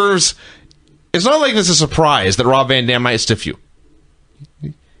deserves... It's not like this is a surprise that Rob Van Dam might stiff you.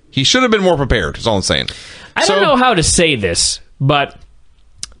 He should have been more prepared, is all I'm saying. I don't know how to say this, but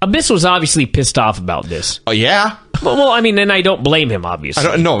Abyss was obviously pissed off about this. Oh, yeah? Well, I mean, and I don't blame him, obviously.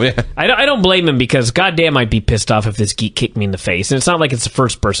 I don't blame him, because goddamn I'd be pissed off if this geek kicked me in the face. And it's not like it's the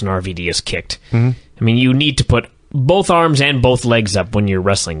first person RVD has kicked. Mm-hmm. I mean, you need to put both arms and both legs up when you're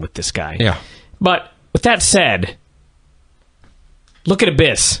wrestling with this guy. Yeah. But with that said, look at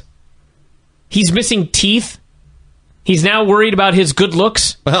Abyss. He's missing teeth. He's now worried about his good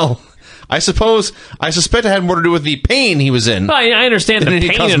looks. Well, I suspect it had more to do with the pain he was in. Well, I understand the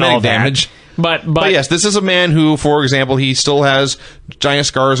pain and all damage. But yes, this is a man who, for example, he still has giant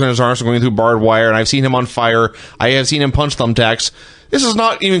scars on his arms from going through barbed wire, and I've seen him on fire. I have seen him punch thumbtacks. This is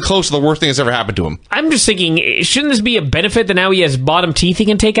not even close to the worst thing that's ever happened to him. I'm just thinking, shouldn't this be a benefit that now he has bottom teeth he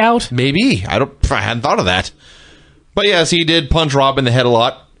can take out? Maybe. I hadn't thought of that. But yes, he did punch Rob in the head a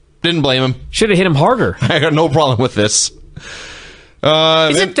lot. Didn't blame him. Should have hit him harder. I got no problem with this. Is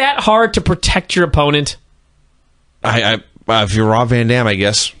it that hard to protect your opponent? If you're Rob Van Dam, I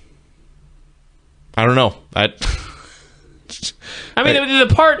guess. I don't know. I don't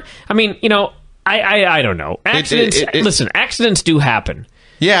know. Accidents. Listen, accidents do happen.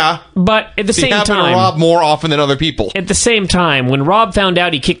 Yeah. But at the same time, happen to Rob more often than other people. At the same time, when Rob found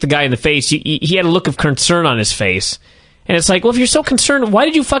out he kicked the guy in the face, he had a look of concern on his face. And it's like, well, if you're so concerned, why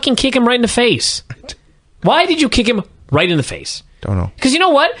did you fucking kick him right in the face? Why did you kick him right in the face? Don't know. Because you know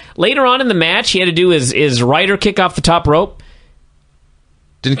what? Later on in the match, he had to do his rider kick off the top rope.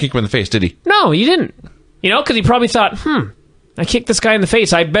 Didn't kick him in the face, did he? No, he didn't. Because he probably thought, I kicked this guy in the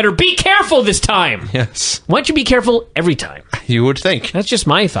face. I better be careful this time. Yes. Why don't you be careful every time? You would think. That's just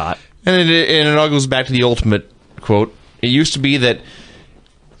my thought. And it all goes back to the ultimate quote. It used to be that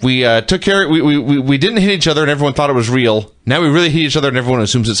we took care. We didn't hit each other, and everyone thought it was real. Now we really hit each other, and everyone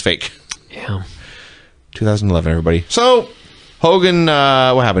assumes it's fake. Yeah. 2011, everybody. So Hogan,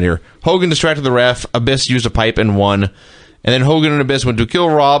 what happened here? Hogan distracted the ref. Abyss used a pipe and won. And then Hogan and Abyss went to kill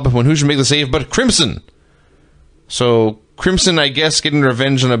Rob. When who should make the save but Crimson? So Crimson, I guess, getting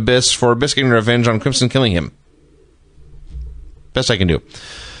revenge on Abyss for Abyss getting revenge on Crimson killing him. Best I can do.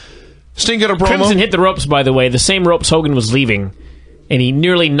 Sting got a promo. Crimson hit the ropes, by the way, the same ropes Hogan was leaving, and he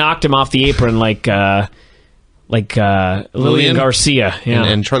nearly knocked him off the apron like Lillian Garcia,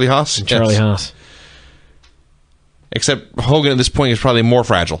 and Charlie Haas. And Charlie Haas. Except Hogan at this point is probably more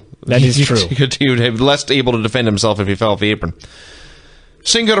fragile. That is true. He would have less able to defend himself if he fell off the apron.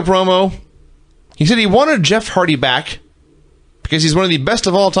 Sting got a promo. He said he wanted Jeff Hardy back because he's one of the best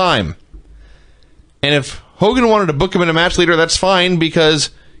of all time. And if Hogan wanted to book him in a match later, that's fine because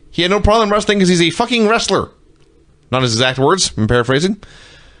he had no problem wrestling because he's a fucking wrestler. Not his exact words, I'm paraphrasing.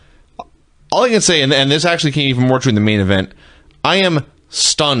 All I can say, and this actually came even more true in the main event, I am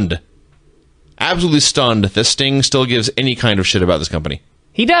stunned. Absolutely stunned that Sting still gives any kind of shit about this company.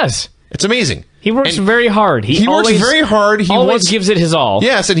 He does. It's amazing. He works very hard. He works very hard. He always gives it his all.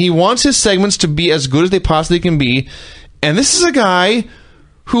 Yes, and he wants his segments to be as good as they possibly can be. And this is a guy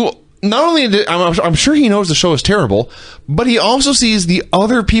who not only, I'm sure he knows the show is terrible, but he also sees the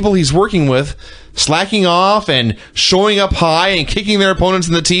other people he's working with slacking off and showing up high and kicking their opponents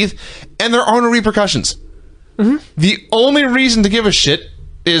in the teeth, and there are no repercussions. Mm-hmm. The only reason to give a shit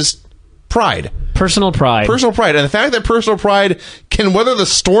is pride. Personal pride. Personal pride. And the fact that personal pride can weather the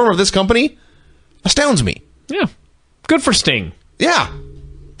storm of this company astounds me. Yeah. Good for Sting. Yeah.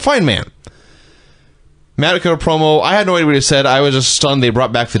 Fine man. Matt cut a promo. I had no idea what he said. I was just stunned they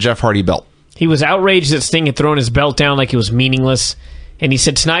brought back the Jeff Hardy belt. He was outraged that Sting had thrown his belt down like it was meaningless. And he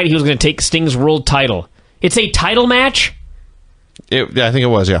said tonight he was going to take Sting's world title. It's a title match? Yeah, I think it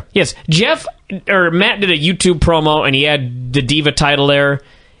was, yeah. Yes. Matt did a YouTube promo and he had the Diva title there.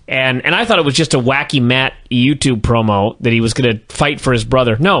 And I thought it was just a wacky Matt YouTube promo that he was going to fight for his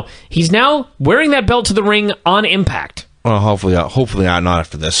brother. No, he's now wearing that belt to the ring on Impact. Well, hopefully not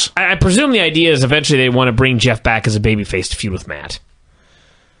after this. I presume the idea is eventually they want to bring Jeff back as a babyface to feud with Matt.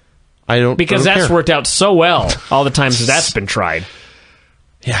 Because that's worked out so well all the times that's been tried.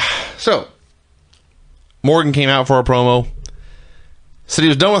 Yeah. So, Morgan came out for a promo. Said he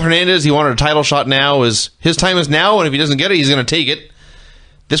was done with Hernandez. He wanted a title shot now. His time is now, and if he doesn't get it, he's going to take it.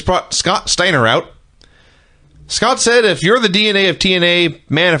 This brought Scott Steiner out. Scott said, if you're the DNA of TNA,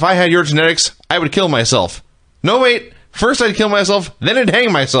 man, if I had your genetics, I would kill myself. No, wait. First I'd kill myself, then I'd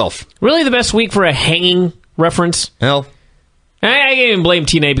hang myself. Really the best week for a hanging reference? Hell. I can't even blame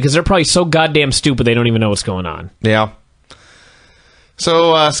TNA because they're probably so goddamn stupid they don't even know what's going on. Yeah.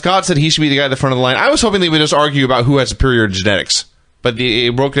 So Scott said he should be the guy at the front of the line. I was hoping they would just argue about who had superior genetics. But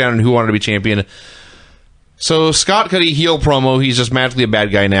it broke down on who wanted to be champion. So Scott cut a heel promo. He's just magically a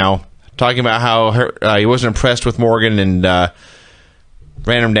bad guy now. Talking about how he wasn't impressed with Morgan and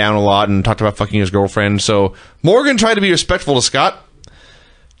ran him down a lot and talked about fucking his girlfriend. So Morgan tried to be respectful to Scott.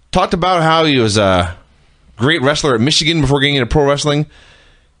 Talked about how he was a great wrestler at Michigan before getting into pro wrestling.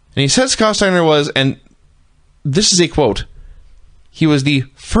 And he said Scott Steiner was, and this is a quote, he was the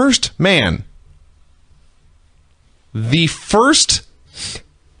first man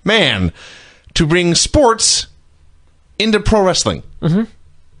to bring sports into pro wrestling. Mm-hmm.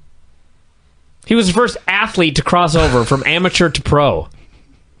 He was the first athlete to cross over from amateur to pro.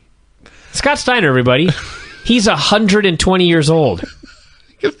 Scott Steiner, everybody. He's 120 years old.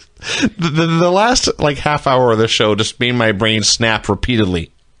 The last half hour of the show just made my brain snap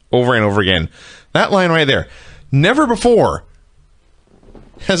repeatedly, over and over again. That line right there. Never before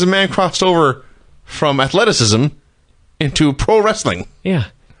has a man crossed over from athleticism into pro wrestling. Yeah.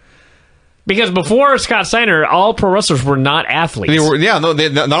 Because before Scott Steiner, all pro wrestlers were not athletes. They were,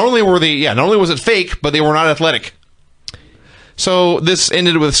 not only was it fake, but they were not athletic. So this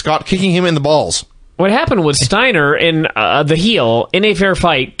ended with Scott kicking him in the balls. What happened was Steiner, in the heel, in a fair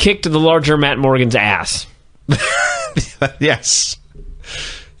fight, kicked the larger Matt Morgan's ass. Yes.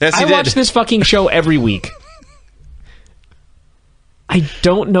 Yes, I watch this fucking show every week. I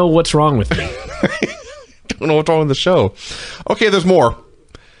don't know what's wrong with me. Don't know what's wrong with the show. Okay, there's more.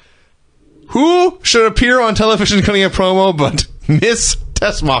 Who should appear on television cutting a promo but Miss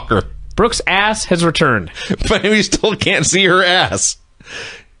Tessmacher? Brooke's ass has returned. But we still can't see her ass.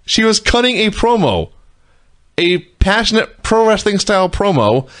 She was cutting a promo. A passionate pro wrestling style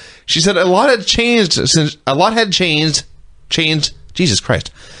promo. She said a lot had changed Jesus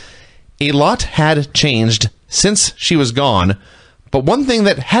Christ. A lot had changed since she was gone. But one thing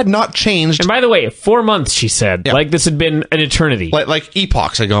that had not changed... And by the way, 4 months, she said. Yeah. Like this had been an eternity. Like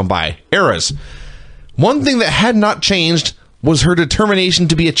epochs had gone by. Eras. One thing that had not changed was her determination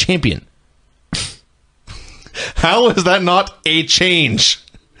to be a champion. How is that not a change?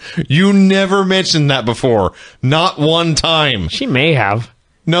 You never mentioned that before. Not one time. She may have.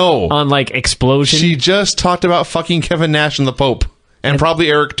 No. On, Explosion. She just talked about fucking Kevin Nash and the Pope. And probably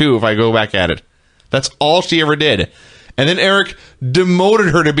Eric, too, if I go back at it. That's all she ever did. And then Eric demoted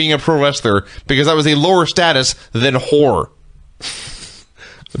her to being a pro wrestler because that was a lower status than whore.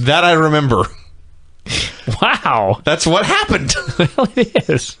 That I remember. Wow. That's what happened. Well, it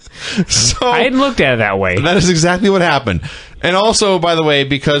is. So I hadn't looked at it that way. that is exactly what happened. And also, by the way,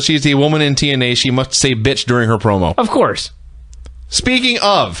 because she's a woman in TNA, she must say bitch during her promo. Of course. Speaking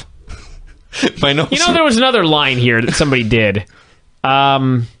of, my notes. There was another line here that somebody did.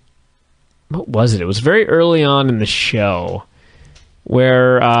 What was it? It was very early on in the show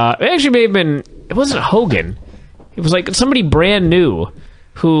where it actually may have been. It wasn't Hogan. It was like somebody brand new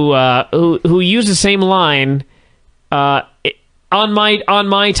who used the same line on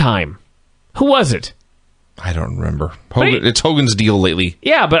my time. Who was it? I don't remember. It's Hogan's deal lately.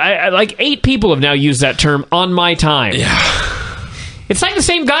 Yeah, but I like 8 people have now used that term on my time. Yeah. It's like the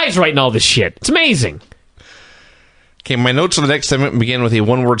same guys writing all this shit. It's amazing. Okay, my notes for the next segment begin with a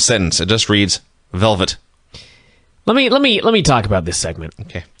one-word sentence. It just reads, Velvet. Let me talk about this segment.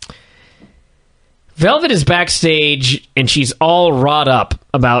 Okay. Velvet is backstage, and she's all wrought up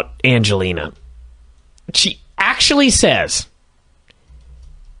about Angelina. She actually says,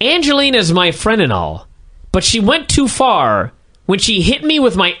 Angelina's my friend and all, but she went too far when she hit me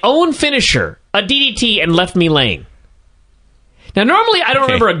with my own finisher, a DDT, and left me laying. Now, normally I don't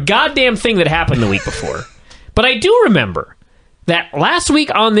remember a goddamn thing that happened the week before, but I do remember that last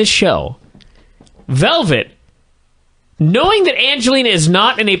week on this show, Velvet, knowing that Angelina is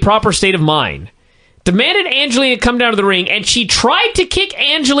not in a proper state of mind, demanded Angelina come down to the ring, and she tried to kick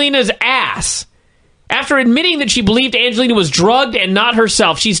Angelina's ass. After admitting that she believed Angelina was drugged and not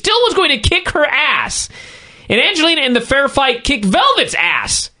herself, she still was going to kick her ass. And Angelina, in the fair fight, kicked Velvet's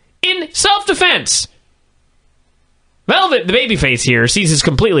ass in self-defense. Velvet, the babyface here, sees this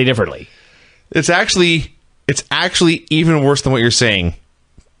completely differently. It's actually even worse than what you're saying.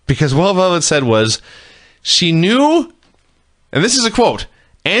 Because what Velvet said was, she knew, and this is a quote,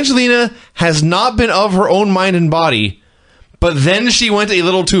 Angelina has not been of her own mind and body, but then she went a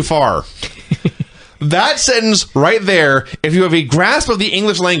little too far. That sentence right there, if you have a grasp of the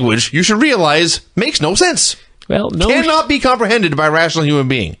English language, you should realize makes no sense. Well, no, cannot be comprehended by a rational human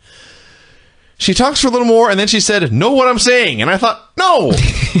being. She talks for a little more, and then she said, know what I'm saying. And I thought, no!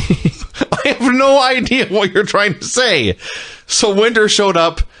 I have no idea what you're trying to say. So Winter showed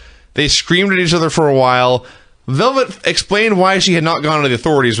up. They screamed at each other for a while. Velvet explained why she had not gone to the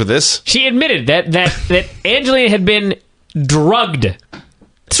authorities with this. She admitted that Angelina had been drugged.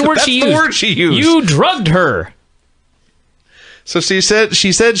 That's the word she used. You drugged her. So she said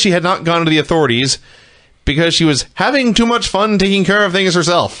she had not gone to the authorities because she was having too much fun taking care of things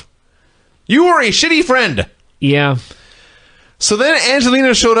herself. You were a shitty friend. Yeah. So then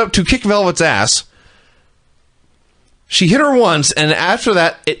Angelina showed up to kick Velvet's ass. She hit her once, and after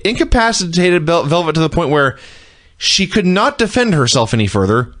that, it incapacitated Velvet to the point where she could not defend herself any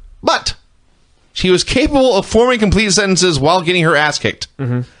further, but she was capable of forming complete sentences while getting her ass kicked.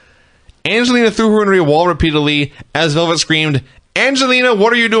 Mm-hmm. Angelina threw her into a wall repeatedly as Velvet screamed, Angelina,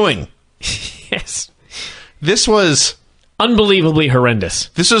 what are you doing? Yes. This was unbelievably horrendous.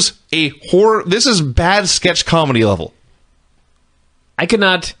 This is a horror. This is bad sketch comedy level. I could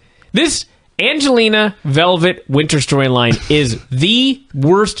not. This Angelina Velvet Winter storyline is the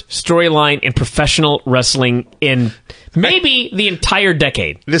worst storyline in professional wrestling in maybe the entire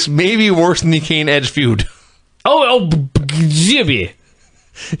decade. This may be worse than the Kane Edge feud. Jibby.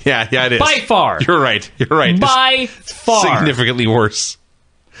 Yeah, it is. By far. You're right. By far. Significantly worse.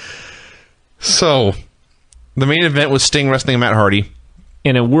 So, the main event was Sting wrestling Matt Hardy.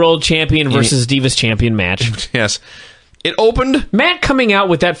 In a world champion versus Divas champion match. Yes. It opened. Matt coming out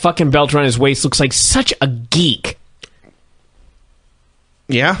with that fucking belt around his waist looks like such a geek.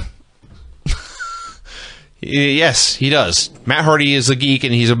 Yeah. Yes, he does. Matt Hardy is a geek,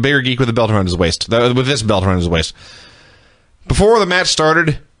 and he's a bigger geek with a belt around his waist. With this belt around his waist. Before the match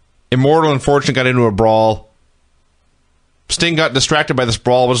started, Immortal and Fortune got into a brawl. Sting got distracted by this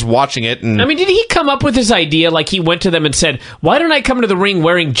brawl, was watching it. And I mean, did he come up with this idea like he went to them and said, why don't I come to the ring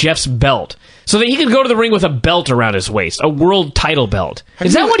wearing Jeff's belt? So that he could go to the ring with a belt around his waist, a world title belt.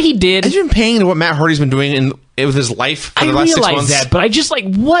 Is that what he did? Have you been paying to what Matt Hardy's been doing with his life for the last 6 months? I realize that, but I just like,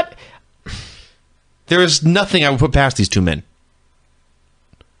 what? There is nothing I would put past these two men.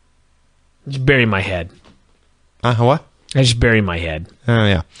 Just bury my head. What? I just bury my head. Oh,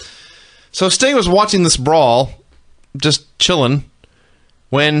 yeah. So Sting was watching this brawl, just chilling,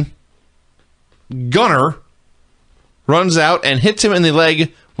 when Gunner runs out and hits him in the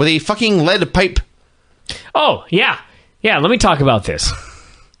leg with a fucking lead pipe. Oh, yeah. Yeah, let me talk about this.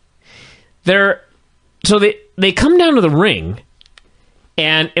 So they come down to the ring,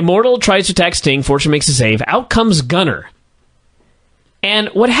 and Immortal tries to attack Sting. Fortune makes a save. Out comes Gunner. And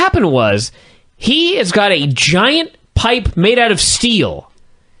what happened was, he has got a giant pipe made out of steel.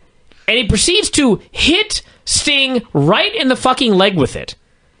 And he proceeds to hit Sting right in the fucking leg with it.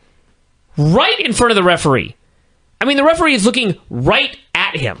 Right in front of the referee. I mean, the referee is looking right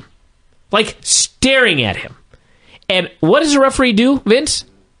at him. Like, staring at him. And what does the referee do, Vince?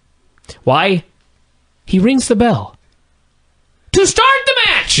 Why? He rings the bell. To start the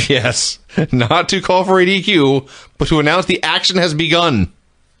match! Yes. Not to call for a DQ, but to announce the action has begun.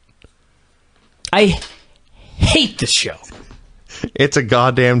 I hate this show. It's a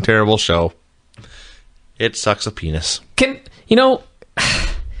goddamn terrible show. It sucks a penis.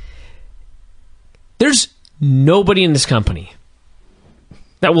 There's nobody in this company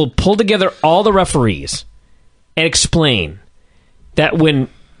that will pull together all the referees and explain that when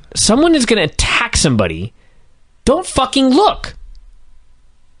someone is going to attack somebody, don't fucking look.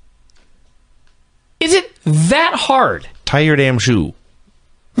 Is it that hard? Tie your damn shoe.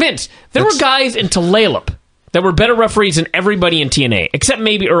 Vince, there were guys in Tulalip that were better referees than everybody in TNA, except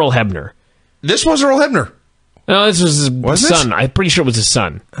maybe Earl Hebner. This was Earl Hebner. No, this was his son. I'm pretty sure it was his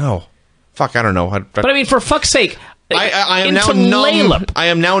son. Oh. Fuck, I don't know. But I mean, for fuck's sake, I am now numb. I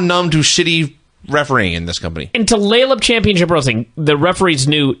am now numb to shitty refereeing in this company. In Tulalip Championship Wrestling, the referees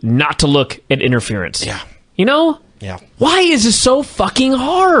knew not to look at interference. Yeah. You know? Yeah. Why is this so fucking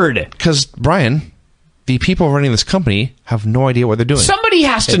hard? Because, Brian, the people running this company have no idea what they're doing. Somebody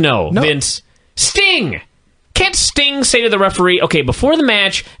has to know, Vince. Sting! Can't Sting say to the referee, okay, before the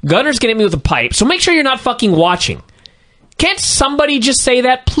match, Gunner's going to hit me with a pipe, so make sure you're not fucking watching. Can't somebody just say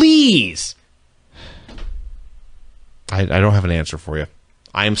that, please? I don't have an answer for you.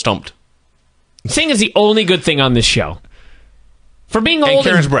 I am stumped. Sting is the only good thing on this show. For being old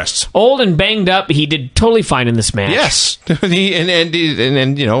Karen's breasts. Old and banged up, he did totally fine in this match. Yes.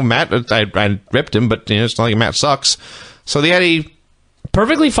 and you know, Matt, I ripped him, but it's not like Matt sucks. So they had a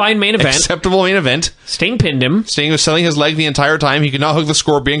perfectly fine main event. Acceptable main event. Sting pinned him. Sting was selling his leg the entire time. He could not hook the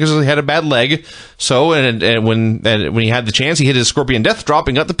Scorpion because he had a bad leg. So, and when he had the chance, he hit his Scorpion Death Drop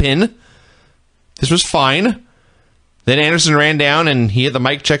and got the pin. This was fine. Then Anderson ran down and he hit the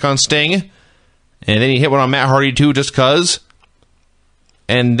mic check on Sting. And then he hit one on Matt Hardy too, just cuz.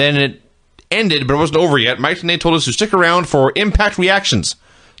 And then it ended, but it wasn't over yet. Mike Tenay told us to stick around for Impact reactions.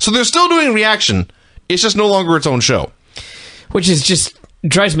 So they're still doing reaction. It's just no longer its own show. Which is just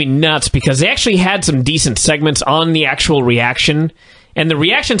drives me nuts because they actually had some decent segments on the actual reaction. And the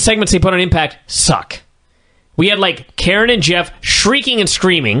reaction segments they put on Impact suck. We had like Karen and Jeff shrieking and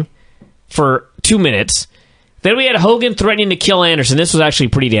screaming for 2 minutes. Then we had Hogan threatening to kill Anderson. This was actually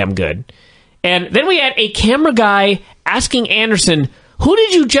pretty damn good. And then we had a camera guy asking Anderson, who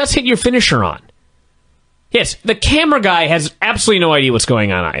did you just hit your finisher on? Yes, the camera guy has absolutely no idea what's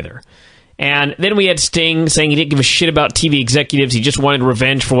going on either. And then we had Sting saying he didn't give a shit about TV executives. He just wanted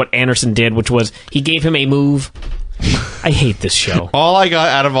revenge for what Anderson did, which was he gave him a move. I hate this show. All I got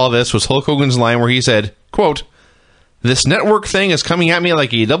out of all this was Hulk Hogan's line where he said, quote, "This network thing is coming at me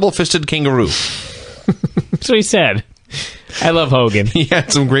like a double-fisted kangaroo." That's what he said. I love Hogan. He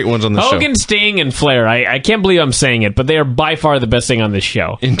had some great ones on the show. Hogan, Sting, and Flair. I can't believe I'm saying it, but they are by far the best thing on this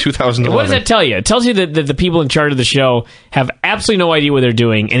show. In 2011. What does that tell you? It tells you that the people in charge of the show have absolutely no idea what they're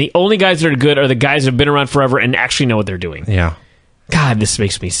doing, and the only guys that are good are the guys that have been around forever and actually know what they're doing. Yeah. God, this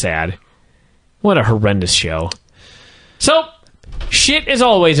makes me sad. What a horrendous show. So, shit as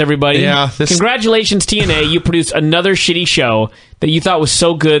always, everybody. Yeah. Congratulations, TNA. You produced another shitty show that you thought was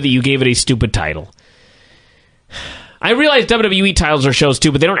so good that you gave it a stupid title. I realize WWE titles are shows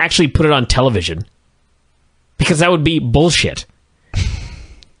too, but they don't actually put it on television. Because that would be bullshit.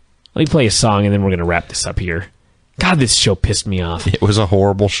 Let me play a song and then we're going to wrap this up here. God, this show pissed me off. It was a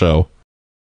horrible show.